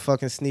couple other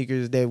fucking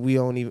sneakers that we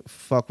don't even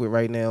fuck with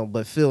right now.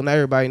 But Phil Knight,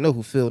 everybody know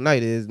who Phil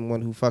Knight is, the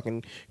one who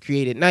fucking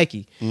created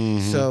Nike.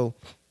 So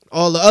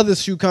all the other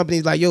shoe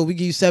companies like, yo, we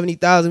give you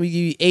 70,000, we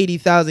give you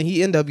 80,000.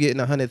 He ended up getting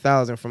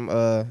 100,000 from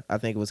I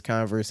think it was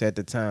Converse at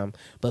the time.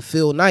 But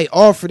Phil Knight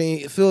offered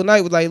him. Phil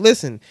Knight was like,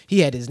 listen, he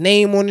had his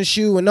name on the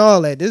shoe and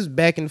all that. This was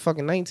back in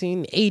fucking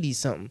 1980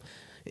 something.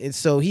 And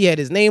so he had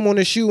his name on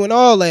the shoe and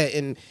all that.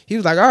 And he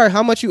was like, all right,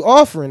 how much you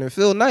offering? And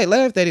Phil Knight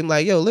laughed at him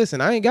like, yo, listen,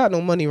 I ain't got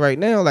no money right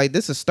now. Like,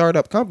 this is a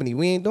startup company.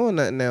 We ain't doing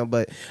nothing now,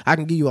 but I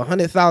can give you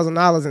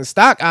 $100,000 in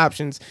stock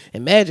options.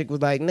 And Magic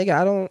was like,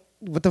 nigga,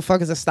 what the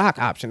fuck is a stock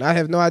option? I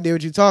have no idea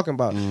what you're talking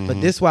about.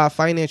 But this is why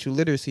financial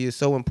literacy is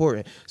so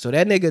important. So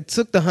that nigga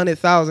took the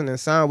 100,000 and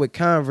signed with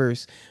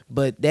Converse.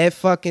 But that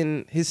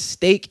fucking his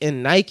stake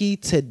in Nike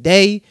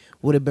today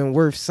would have been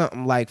worth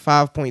something like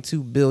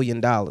 $5.2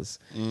 billion.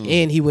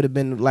 And he would have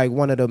been like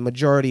one of the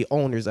majority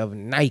owners of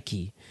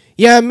Nike.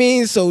 Yeah, I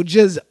mean, so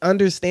just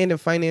understanding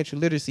financial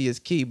literacy is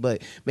key.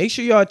 But make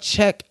sure y'all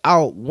check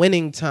out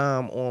Winning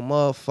Time on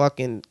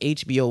motherfucking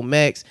HBO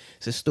Max.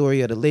 It's a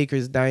story of the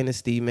Lakers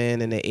dynasty,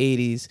 man, in the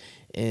 80s.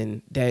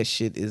 And that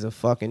shit is a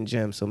fucking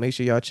gem. So make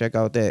sure y'all check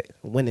out that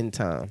Winning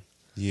Time.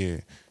 Yeah.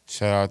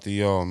 Shout out to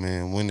y'all,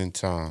 man. Winning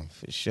Time.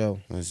 For sure.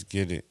 Let's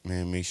get it,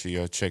 man. Make sure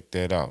y'all check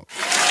that out.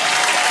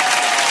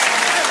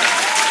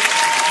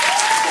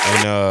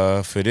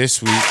 And for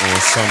this week, on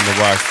something to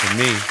watch for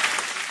me,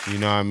 you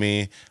know what I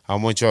mean? I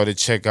want y'all to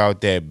check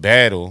out that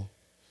battle,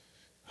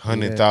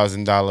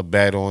 $100,000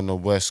 battle on the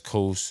West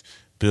Coast,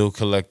 Bill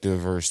Collector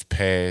versus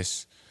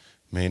Pass.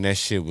 Man, that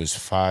shit was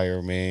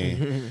fire,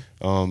 man.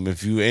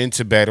 If you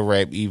into battle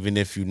rap, even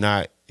if you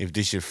not, if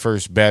this your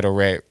first battle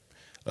rap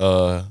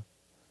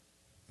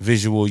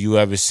visual you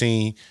ever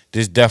seen,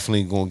 this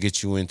definitely gonna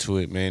get you into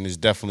it, man. It's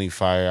definitely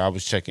fire. I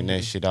was checking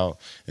that shit out.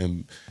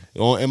 And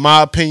in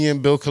my opinion,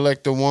 Bill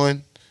Collector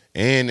won.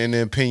 And in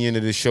the opinion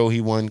of the show,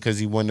 he won because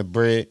he won the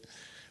bread.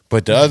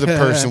 But the other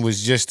person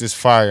was just as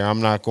fire.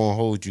 I'm not going to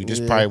hold you. This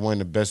probably one of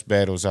the best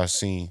battles I've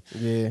seen.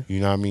 Yeah.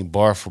 You know what I mean?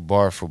 Bar for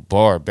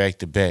bar, back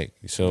to back.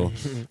 So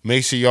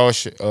make sure y'all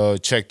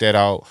check that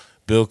out.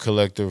 Bill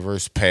Collector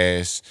versus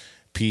Pass,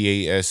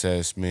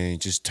 PASS, man.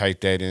 Just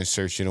type that in,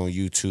 search it on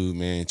YouTube,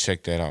 man.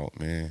 Check that out,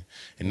 man.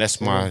 And that's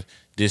my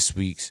this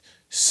week's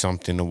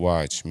Something to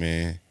Watch,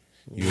 man.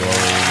 You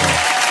already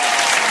know.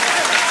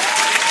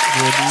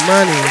 Good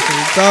money. That's what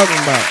we're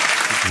talking about.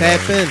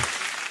 Tap in.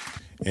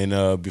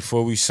 And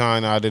before we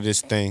sign out of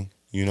this thing,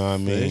 you know what I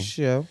mean?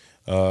 Sure.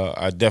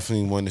 I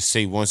definitely want to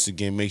say once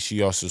again, make sure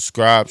y'all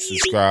subscribe.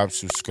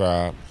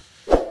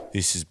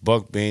 This is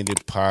Buck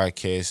Bandit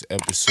Podcast,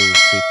 episode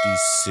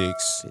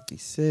 56.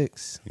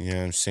 56. You know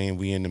what I'm saying?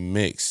 We in the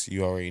mix.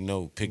 You already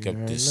know. Pick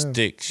up the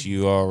sticks.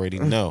 You already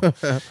know. You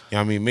know what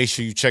I mean? Make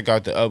sure you check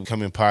out the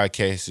upcoming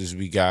podcasts.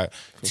 We got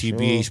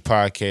TBH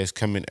Podcast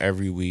coming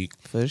every week.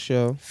 For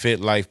sure. Fit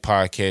Life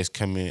Podcast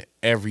coming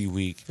every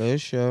week. For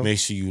sure. Make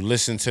sure you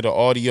listen to the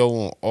audio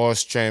on all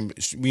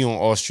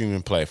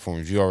streaming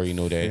platforms. You already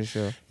know that. For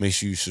sure. Make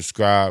sure you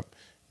subscribe.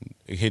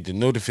 Hit the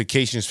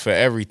notifications for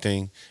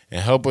everything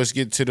and help us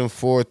get to them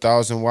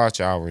 4,000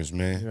 watch hours,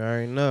 man. You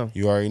already know.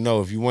 You already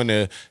know. If you want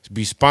to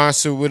be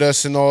sponsored with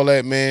us and all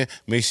that, man,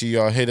 make sure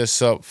y'all hit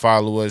us up,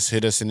 follow us,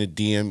 hit us in the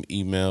DM,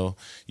 email.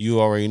 You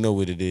already know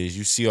what it is.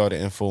 You see all the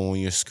info on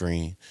your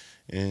screen.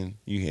 And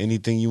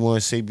anything you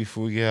want to say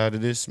before we get out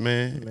of this,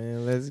 man?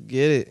 Man, let's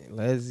get it.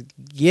 Let's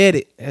get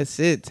it. That's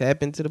it.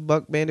 Tap into the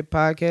Buck Bandit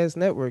Podcast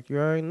Network. You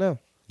already know.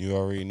 You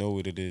already know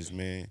what it is,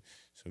 man.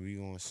 So we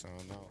gonna sign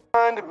out.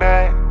 Wind it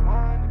back.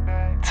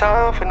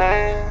 Time for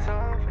names.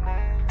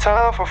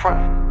 Time for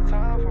front.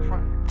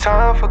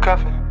 Time for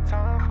cuffing.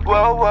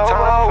 Whoa, whoa,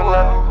 time for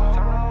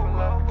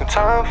love. And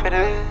time for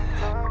this.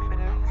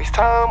 It's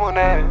time on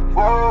that.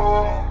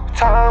 Whoa,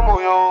 time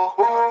on yo.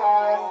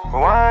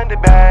 Wind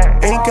it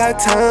back. Ain't got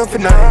time for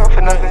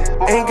nothing.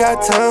 Ain't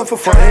got time for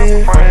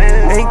frontin'.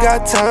 Ain't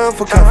got time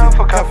for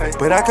cuffin'.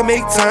 But I can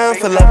make time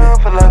for loving.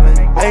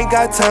 Ain't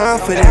got time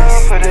for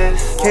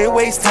this. Can't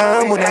waste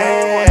time on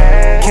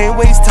that. Can't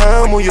waste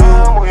time on you.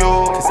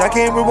 Cause I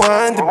can't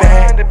rewind it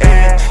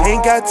back.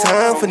 Ain't got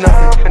time for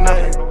nothing.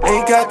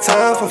 Ain't got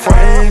time for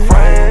frontin'.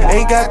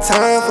 Ain't got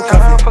time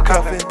for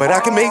cuffin'. But I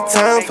can make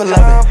time for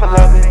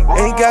loving.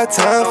 Ain't got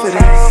time for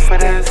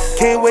this.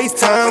 Can't waste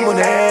time on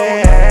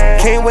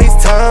that. Can't waste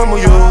time on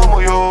you.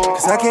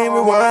 Cause I can't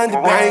rewind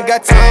it back. I ain't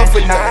got time for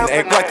nothing.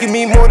 Act like you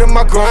mean more than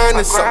my grind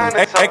or something.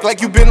 Act like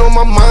you been on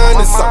my mind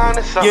or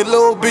something. Yeah,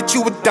 little bitch,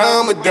 you a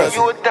dime a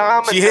dozen.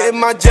 She hitting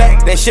my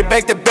jack, that shit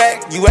back to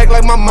back. You act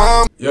like my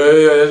mom.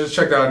 Yo, just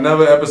checked out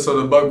another episode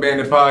of Buck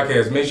Bandit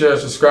Podcast. Make sure to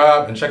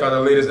subscribe and check out the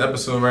latest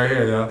episode right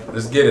here, y'all.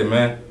 Let's get it,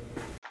 man.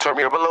 Turn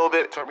me up a little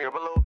bit.